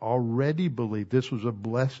Abram had already believed. This was a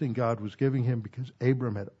blessing God was giving him because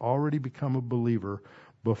Abram had already become a believer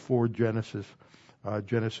before Genesis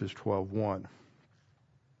 12:1.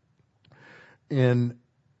 In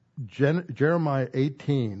Jeremiah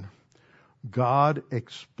 18, God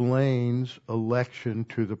explains election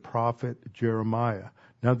to the prophet Jeremiah.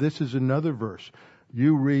 Now this is another verse.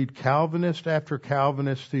 You read Calvinist after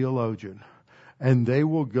Calvinist theologian, and they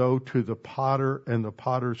will go to the potter and the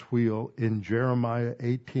potter's wheel in Jeremiah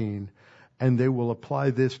 18, and they will apply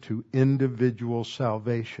this to individual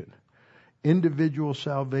salvation. Individual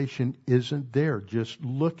salvation isn't there. Just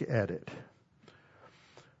look at it.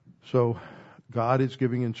 So God is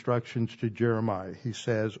giving instructions to Jeremiah. He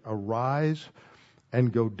says, arise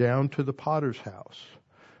and go down to the potter's house,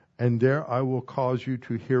 and there I will cause you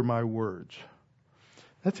to hear my words.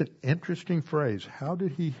 That's an interesting phrase. How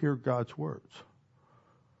did he hear God's words?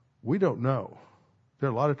 We don't know. There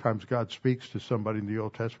are a lot of times God speaks to somebody in the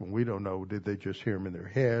Old Testament. We don't know. Did they just hear him in their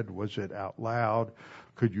head? Was it out loud?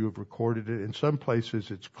 Could you have recorded it? In some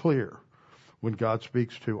places it's clear. When God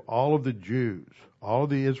speaks to all of the Jews, all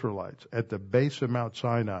of the Israelites at the base of Mount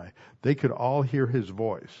Sinai, they could all hear his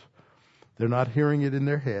voice. They're not hearing it in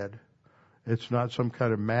their head. It's not some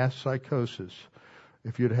kind of mass psychosis.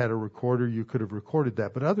 If you'd had a recorder, you could have recorded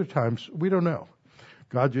that. But other times, we don't know.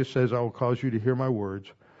 God just says, I will cause you to hear my words.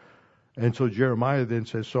 And so Jeremiah then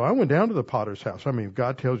says, so I went down to the potter's house. I mean, if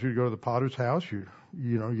God tells you to go to the potter's house,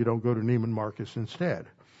 you don't go to Neiman Marcus instead.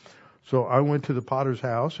 So I went to the potter's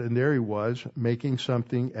house, and there he was making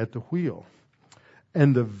something at the wheel.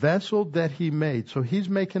 And the vessel that he made, so he's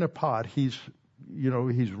making a pot. He's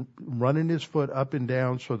running his foot up and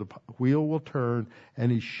down so the wheel will turn,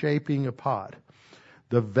 and he's shaping a pot.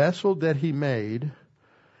 The vessel that he made,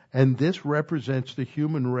 and this represents the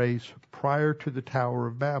human race prior to the Tower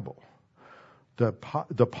of Babel. The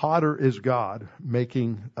potter is God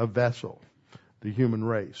making a vessel, the human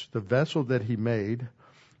race. The vessel that he made,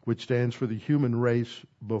 which stands for the human race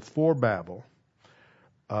before Babel,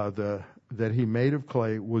 that he made of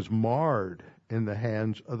clay, was marred in the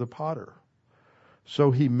hands of the potter. So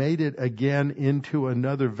he made it again into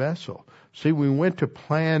another vessel. See, we went to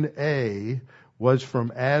plan A, was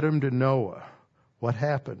from Adam to Noah. What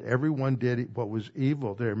happened? Everyone did what was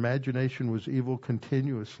evil. Their imagination was evil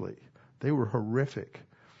continuously. They were horrific.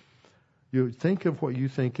 You think of what you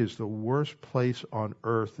think is the worst place on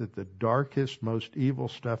earth, that the darkest, most evil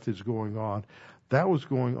stuff is going on. That was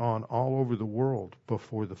going on all over the world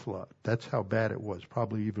before the flood. That's how bad it was,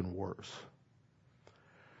 probably even worse.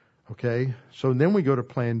 Okay? So then we go to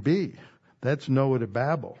plan B. That's Noah to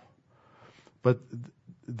Babel. But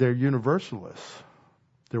they're universalists.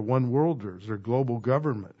 They're one-worlders. They're global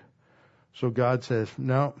government. So God says,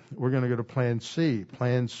 no, we're going to go to plan C.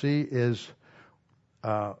 Plan C is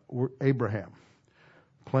Abraham.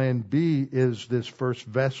 Plan B is this first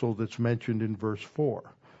vessel that's mentioned in verse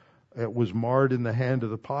 4. It was marred in the hand of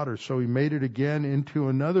the potter. So he made it again into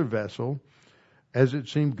another vessel as it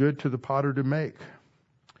seemed good to the potter to make.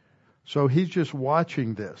 So he's just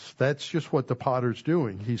watching this. That's just what the potter's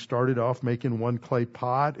doing. He started off making one clay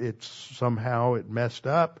pot. Somehow it messed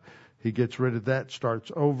up. He gets rid of that,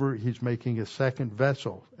 starts over. He's making a second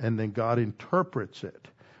vessel, and then God interprets it.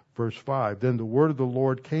 Verse 5, then the word of the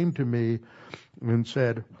Lord came to me and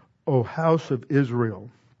said, O house of Israel,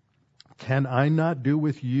 can I not do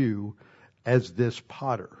with you as this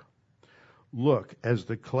potter? Look, as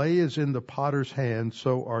the clay is in the potter's hand,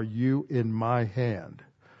 so are you in my hand.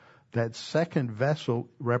 That second vessel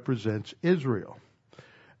represents Israel.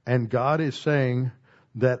 And God is saying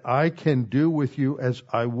that I can do with you as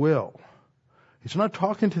I will. He's not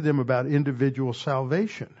talking to them about individual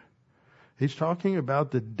salvation. He's talking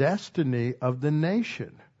about the destiny of the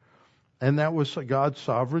nation. And that was God's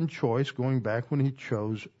sovereign choice going back when he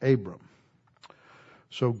chose Abram.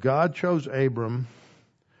 So God chose Abram.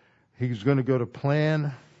 He's going to go to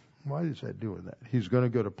plan. Why is that doing that? He's going to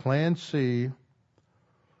go to plan C.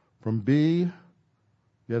 From B,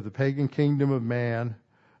 you have the pagan kingdom of man.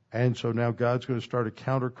 And so now God's going to start a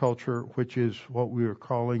counterculture, which is what we are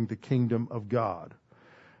calling the kingdom of God.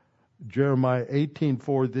 Jeremiah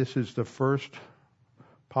 18:4, this is the first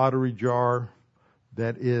pottery jar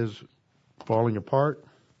that is falling apart.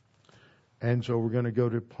 And so we're going to go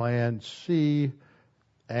to plan C,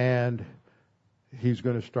 and he's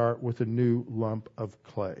going to start with a new lump of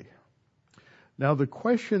clay. Now the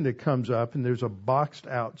question that comes up, and there's a boxed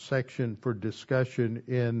out section for discussion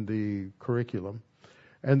in the curriculum,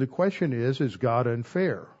 and the question is God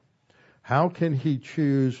unfair? How can he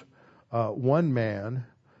choose one man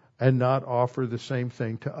and not offer the same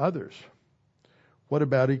thing to others? What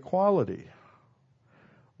about equality?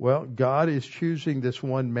 Well, God is choosing this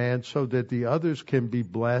one man so that the others can be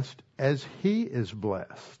blessed as he is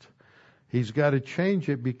blessed. He's got to change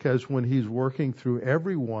it because when he's working through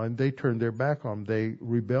everyone, they turned their back on him. They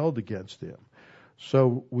rebelled against him.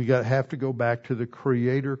 So we have to go back to the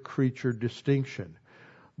creator-creature distinction.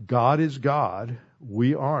 God is God.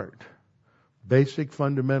 We aren't. Basic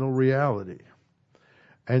fundamental reality.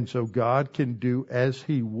 And so God can do as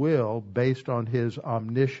he will based on his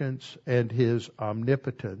omniscience and his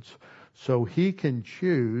omnipotence. So he can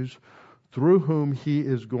choose through whom he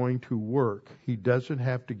is going to work. He doesn't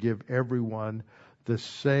have to give everyone the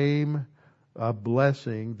same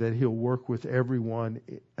blessing, that he'll work with everyone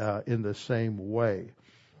in the same way.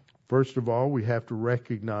 First of all, we have to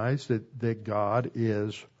recognize that God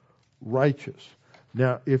is righteous.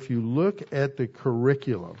 Now, if you look at the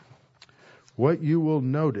curriculum, what you will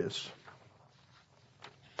notice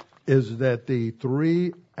is that the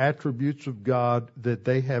three attributes of God that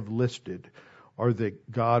they have listed are that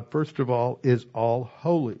God, first of all, is all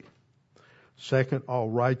holy. Second, all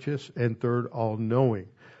righteous. And third, all knowing.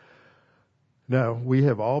 Now, we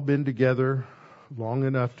have all been together long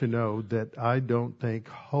enough to know that I don't think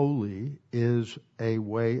holy is a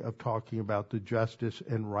way of talking about the justice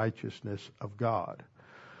and righteousness of God.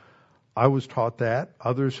 I was taught that.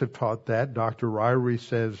 Others have taught that. Dr. Ryrie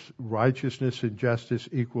says righteousness and justice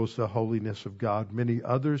equals the holiness of God. Many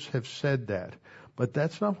others have said that. But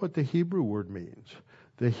that's not what the Hebrew word means.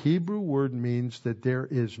 The Hebrew word means that there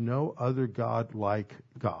is no other God like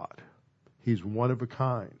God. He's one of a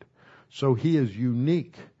kind. So he is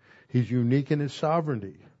unique. He's unique in his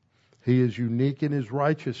sovereignty. He is unique in his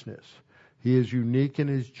righteousness. He is unique in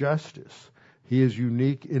his justice. He is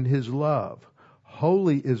unique in his love.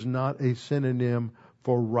 Holy is not a synonym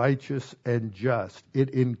for righteous and just. It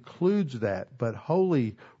includes that, but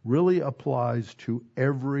holy really applies to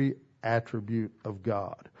every attribute of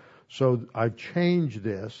God. So I've changed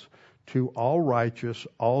this to all righteous,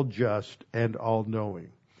 all just, and all knowing.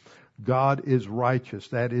 God is righteous.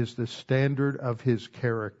 That is the standard of his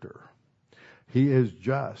character. He is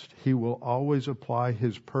just. He will always apply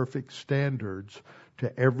his perfect standards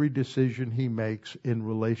to every decision he makes in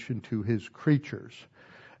relation to his creatures.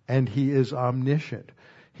 And he is omniscient.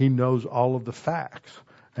 He knows all of the facts.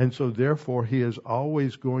 And so therefore he is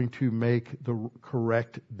always going to make the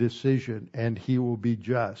correct decision, and he will be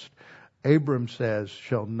just. Abram says,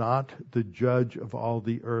 shall not the judge of all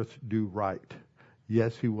the earth do right?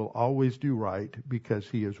 Yes, he will always do right because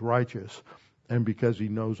he is righteous and because he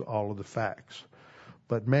knows all of the facts.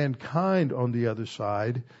 But mankind, on the other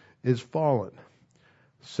side, is fallen,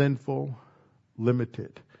 sinful,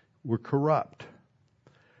 limited. We're corrupt.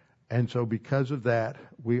 And so because of that,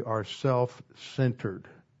 we are self-centered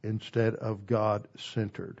instead of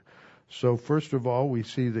God-centered. So first of all, we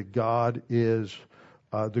see that God is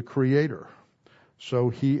the creator. So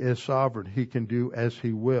he is sovereign. He can do as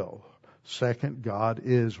he will. Second, God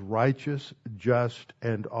is righteous, just,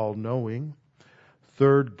 and all-knowing.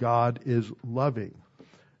 Third, God is loving.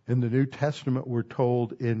 In the New Testament, we're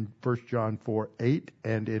told in 1 John 4:8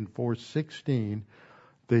 and in 4:16,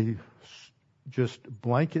 the just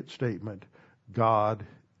blanket statement, God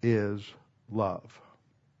is love.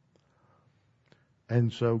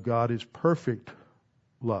 And so God is perfect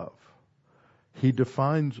love. He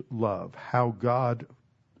defines love. How God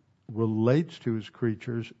relates to his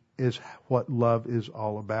creatures is what love is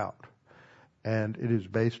all about. And it is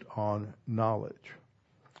based on knowledge.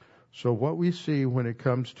 So what we see when it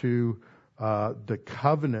comes to the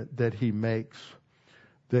covenant that he makes,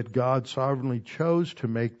 that God sovereignly chose to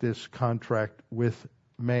make this contract with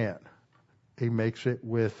man. He makes it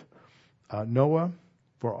with Noah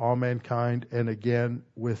for all mankind, and again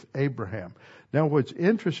with Abraham. Now what's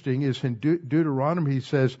interesting is in Deuteronomy he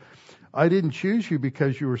says, I didn't choose you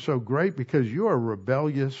because you were so great, because you are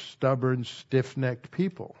rebellious, stubborn, stiff-necked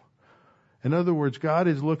people. In other words, God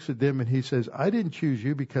looks at them and he says, I didn't choose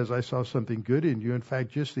you because I saw something good in you. In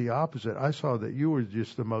fact, just the opposite. I saw that you were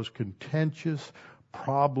just the most contentious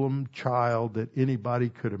problem child that anybody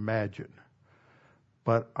could imagine.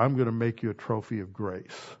 But I'm going to make you a trophy of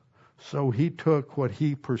grace. So he took what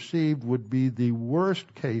he perceived would be the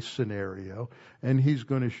worst case scenario, and he's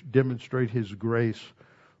going to demonstrate his grace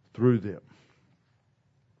through them.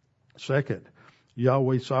 Second,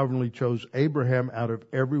 Yahweh sovereignly chose Abraham out of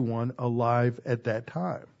everyone alive at that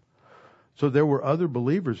time. So there were other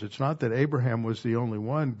believers. It's not that Abraham was the only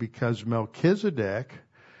one, because Melchizedek,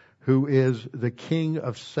 who is the king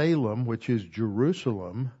of Salem, which is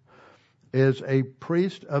Jerusalem, is a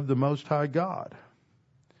priest of the Most High God.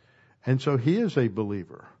 And so he is a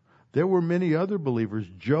believer. There were many other believers.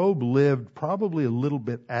 Job lived probably a little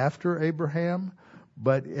bit after Abraham,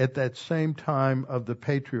 but at that same time of the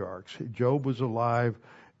patriarchs. Job was alive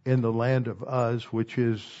in the land of Uz, which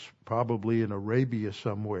is probably in Arabia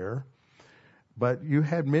somewhere. But you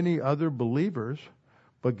had many other believers,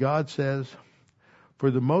 but God says, for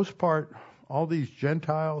the most part, all these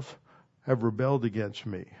Gentiles have rebelled against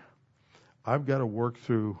me. I've got to work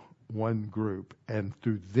through one group, and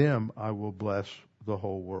through them I will bless the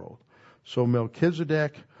whole world. So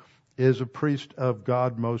Melchizedek is a priest of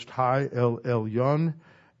God Most High, El Elyon,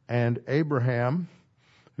 and Abraham,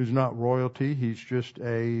 who's not royalty, he's just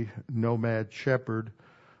a nomad shepherd.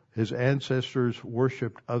 His ancestors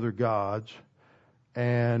worshipped other gods,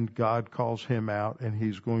 and God calls him out, and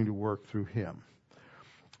he's going to work through him.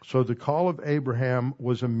 So the call of Abraham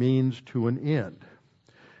was a means to an end.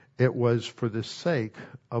 It was for the sake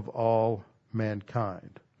of all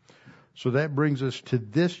mankind. So that brings us to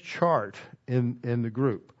this chart in the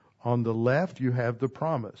group. On the left, you have the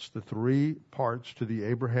promise, the three parts to the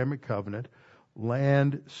Abrahamic covenant: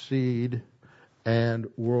 land, seed, and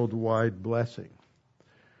worldwide blessing.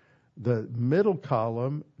 The middle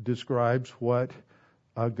column describes what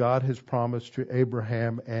God has promised to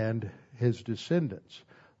Abraham and his descendants.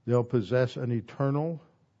 They'll possess an eternal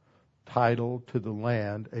title to the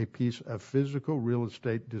land, a piece of physical real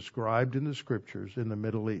estate described in the scriptures in the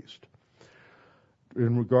Middle East.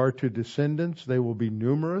 In regard to descendants, they will be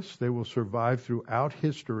numerous. They will survive throughout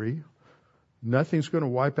history. Nothing's going to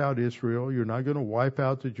wipe out Israel. You're not going to wipe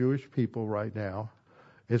out the Jewish people right now.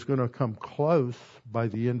 It's going to come close by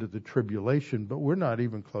the end of the tribulation, but we're not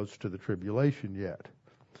even close to the tribulation yet,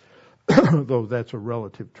 though that's a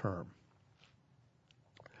relative term.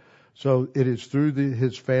 So it is through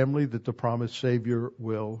his family that the promised Savior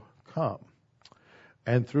will come.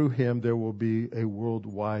 And through him there will be a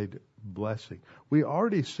worldwide blessing. We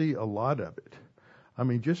already see a lot of it. I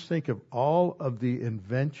mean, just think of all of the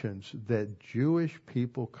inventions that Jewish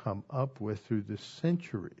people come up with through the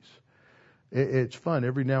centuries. It's fun.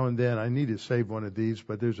 Every now and then I need to save one of these,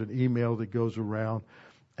 but there's an email that goes around,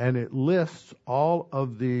 and it lists all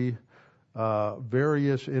of the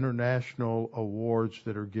various international awards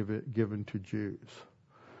that are given to Jews.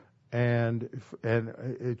 And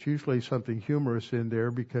it's usually something humorous in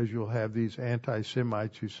there, because you'll have these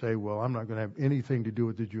anti-Semites who say, well, I'm not going to have anything to do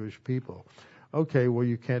with the Jewish people. Okay, well,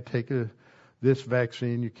 you can't take this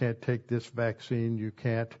vaccine, you can't take this vaccine, you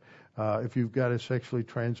can't, if you've got a sexually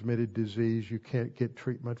transmitted disease, you can't get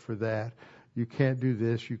treatment for that. You can't do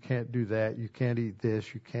this, you can't do that, you can't eat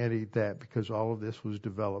this, you can't eat that, because all of this was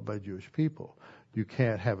developed by Jewish people. You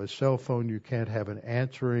can't have a cell phone, you can't have an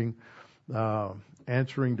answering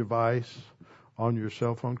device on your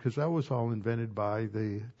cell phone, because that was all invented by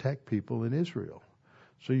the tech people in Israel.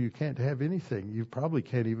 So you can't have anything. You probably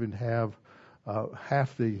can't even have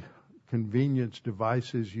half the convenience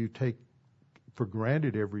devices you take for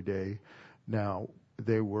granted every day. Now,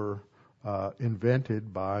 they were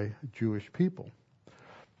invented by Jewish people.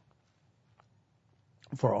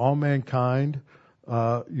 For all mankind,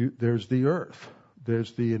 there's the earth.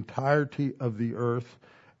 There's the entirety of the earth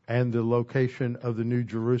and the location of the New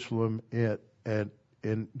Jerusalem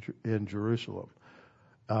in Jerusalem.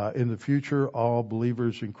 In the future, all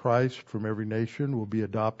believers in Christ from every nation will be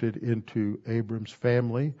adopted into Abram's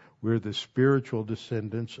family. We're the spiritual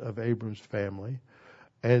descendants of Abram's family.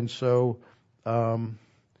 And so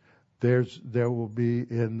there will be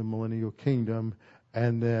in the millennial kingdom,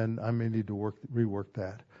 and then I may need to rework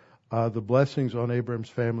that. The blessings on Abram's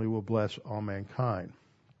family will bless all mankind.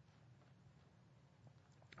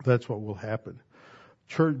 That's what will happen.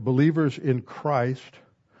 Church believers in Christ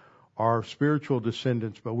are spiritual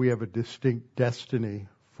descendants, but we have a distinct destiny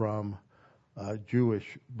from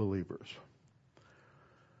Jewish believers.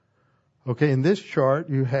 Okay, in this chart,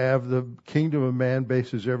 you have the kingdom of man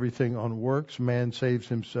bases everything on works. Man saves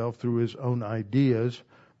himself through his own ideas.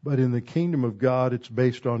 But in the kingdom of God, it's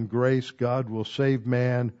based on grace. God will save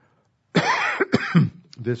man.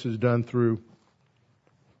 This is done through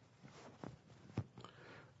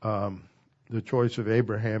the choice of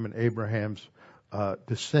Abraham and Abraham's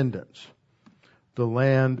descendants. The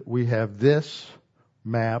land, we have this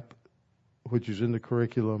map, which is in the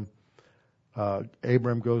curriculum.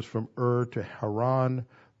 Abram goes from Ur to Haran,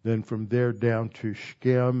 then from there down to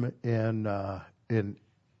Shechem in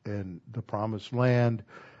the Promised Land,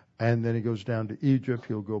 and then he goes down to Egypt.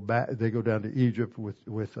 He'll go back. They go down to Egypt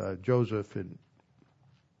with Joseph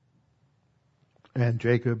and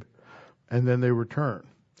Jacob, and then they return.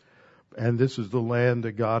 And this is the land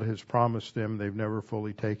that God has promised them. They've never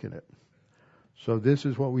fully taken it. So this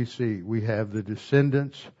is what we see. We have the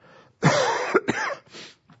descendants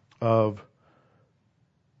of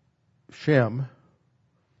Shem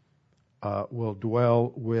will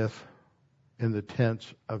dwell in the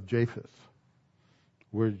tents of Japheth.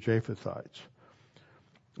 We're Japhethites.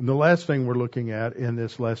 And the last thing we're looking at in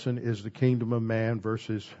this lesson is the kingdom of man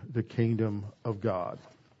versus the kingdom of God.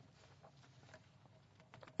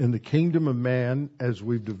 In the kingdom of man, as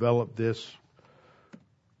we've developed this,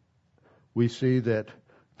 we see that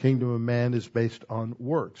kingdom of man is based on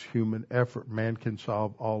works, human effort. Man can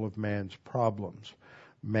solve all of man's problems.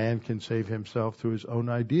 Man can save himself through his own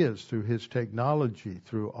ideas, through his technology,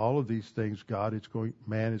 through all of these things.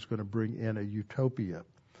 Man is going to bring in a utopia.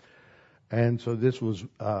 And so this was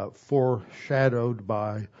foreshadowed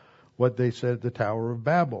by what they said at the Tower of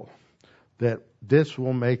Babel, that this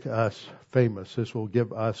will make us famous. This will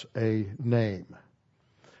give us a name.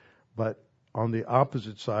 But on the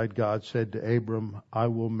opposite side, God said to Abram, I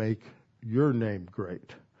will make your name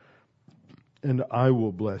great, and I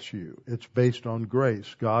will bless you. It's based on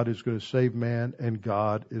grace. God is going to save man, and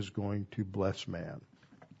God is going to bless man.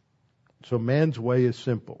 So man's way is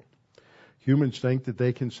simple. Humans think that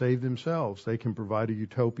they can save themselves. They can provide a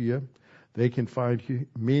utopia. They can find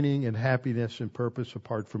meaning and happiness and purpose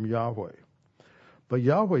apart from Yahweh. But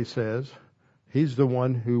Yahweh says He's the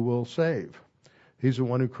one who will save. He's the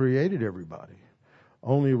one who created everybody.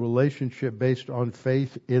 Only a relationship based on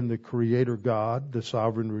faith in the Creator God, the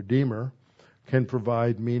sovereign Redeemer, can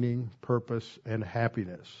provide meaning, purpose, and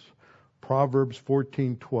happiness. Proverbs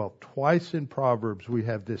 14:12. Twice in Proverbs we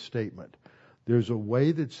have this statement. There's a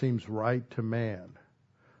way that seems right to man,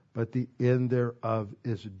 but the end thereof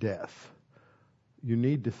is death. You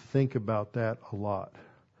need to think about that a lot.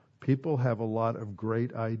 People have a lot of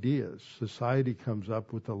great ideas. Society comes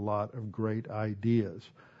up with a lot of great ideas.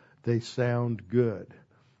 They sound good,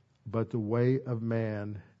 but the way of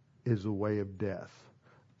man is the way of death.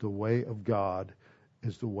 The way of God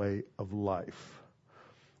is the way of life.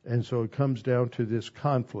 And so it comes down to this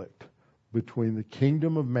conflict between the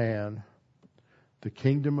kingdom of man,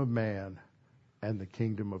 and the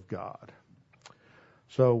kingdom of God.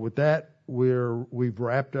 So with that, we've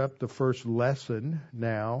wrapped up the first lesson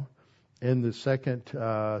now in the second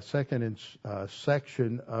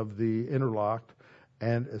section of the interlocked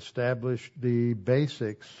and established the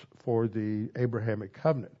basics for the Abrahamic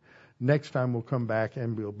covenant. Next time we'll come back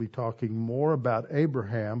and we'll be talking more about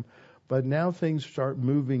Abraham, but now things start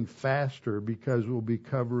moving faster because we'll be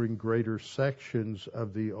covering greater sections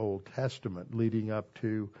of the Old Testament leading up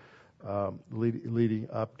to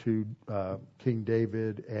King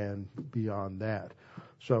David and beyond that.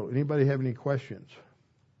 So anybody have any questions?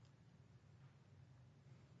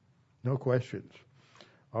 No questions.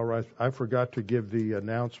 All right, I forgot to give the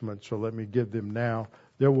announcement, so let me give them now.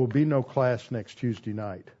 There will be no class next Tuesday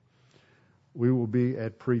night. We will be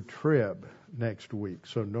at pre-trib next week,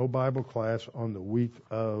 so no Bible class on the week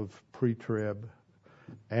of pre-trib,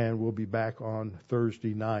 and we'll be back on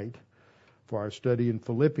Thursday night for our study in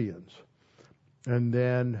Philippians. And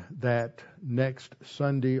then that next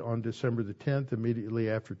Sunday on December the 10th, immediately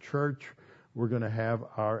after church, we're going to have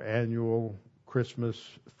our annual Christmas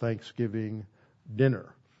Thanksgiving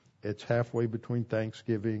dinner. It's halfway between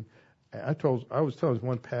Thanksgiving. I was telling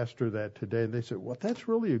one pastor that today, and they said, well, that's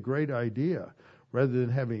really a great idea. Rather than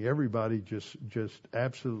having everybody just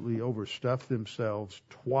absolutely overstuff themselves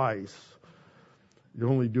twice, you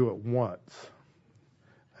only do it once.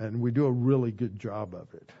 And we do a really good job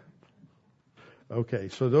of it. Okay,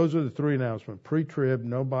 so those are the three announcements. Pre-trib,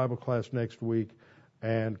 no Bible class next week,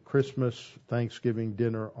 and Christmas Thanksgiving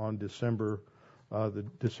dinner on December the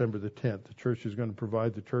 10th. The church is going to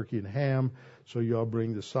provide the turkey and ham, so y'all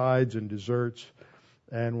bring the sides and desserts,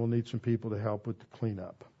 and we'll need some people to help with the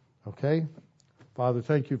cleanup. Okay? Father,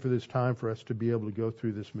 thank you for this time for us to be able to go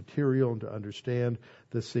through this material and to understand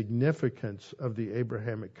the significance of the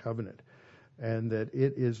Abrahamic covenant, and that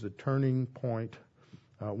it is the turning point,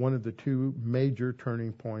 one of the two major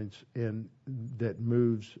turning points that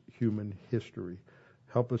moves human history.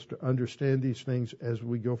 Help us to understand these things as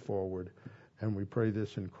we go forward. And we pray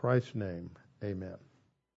this in Christ's name. Amen.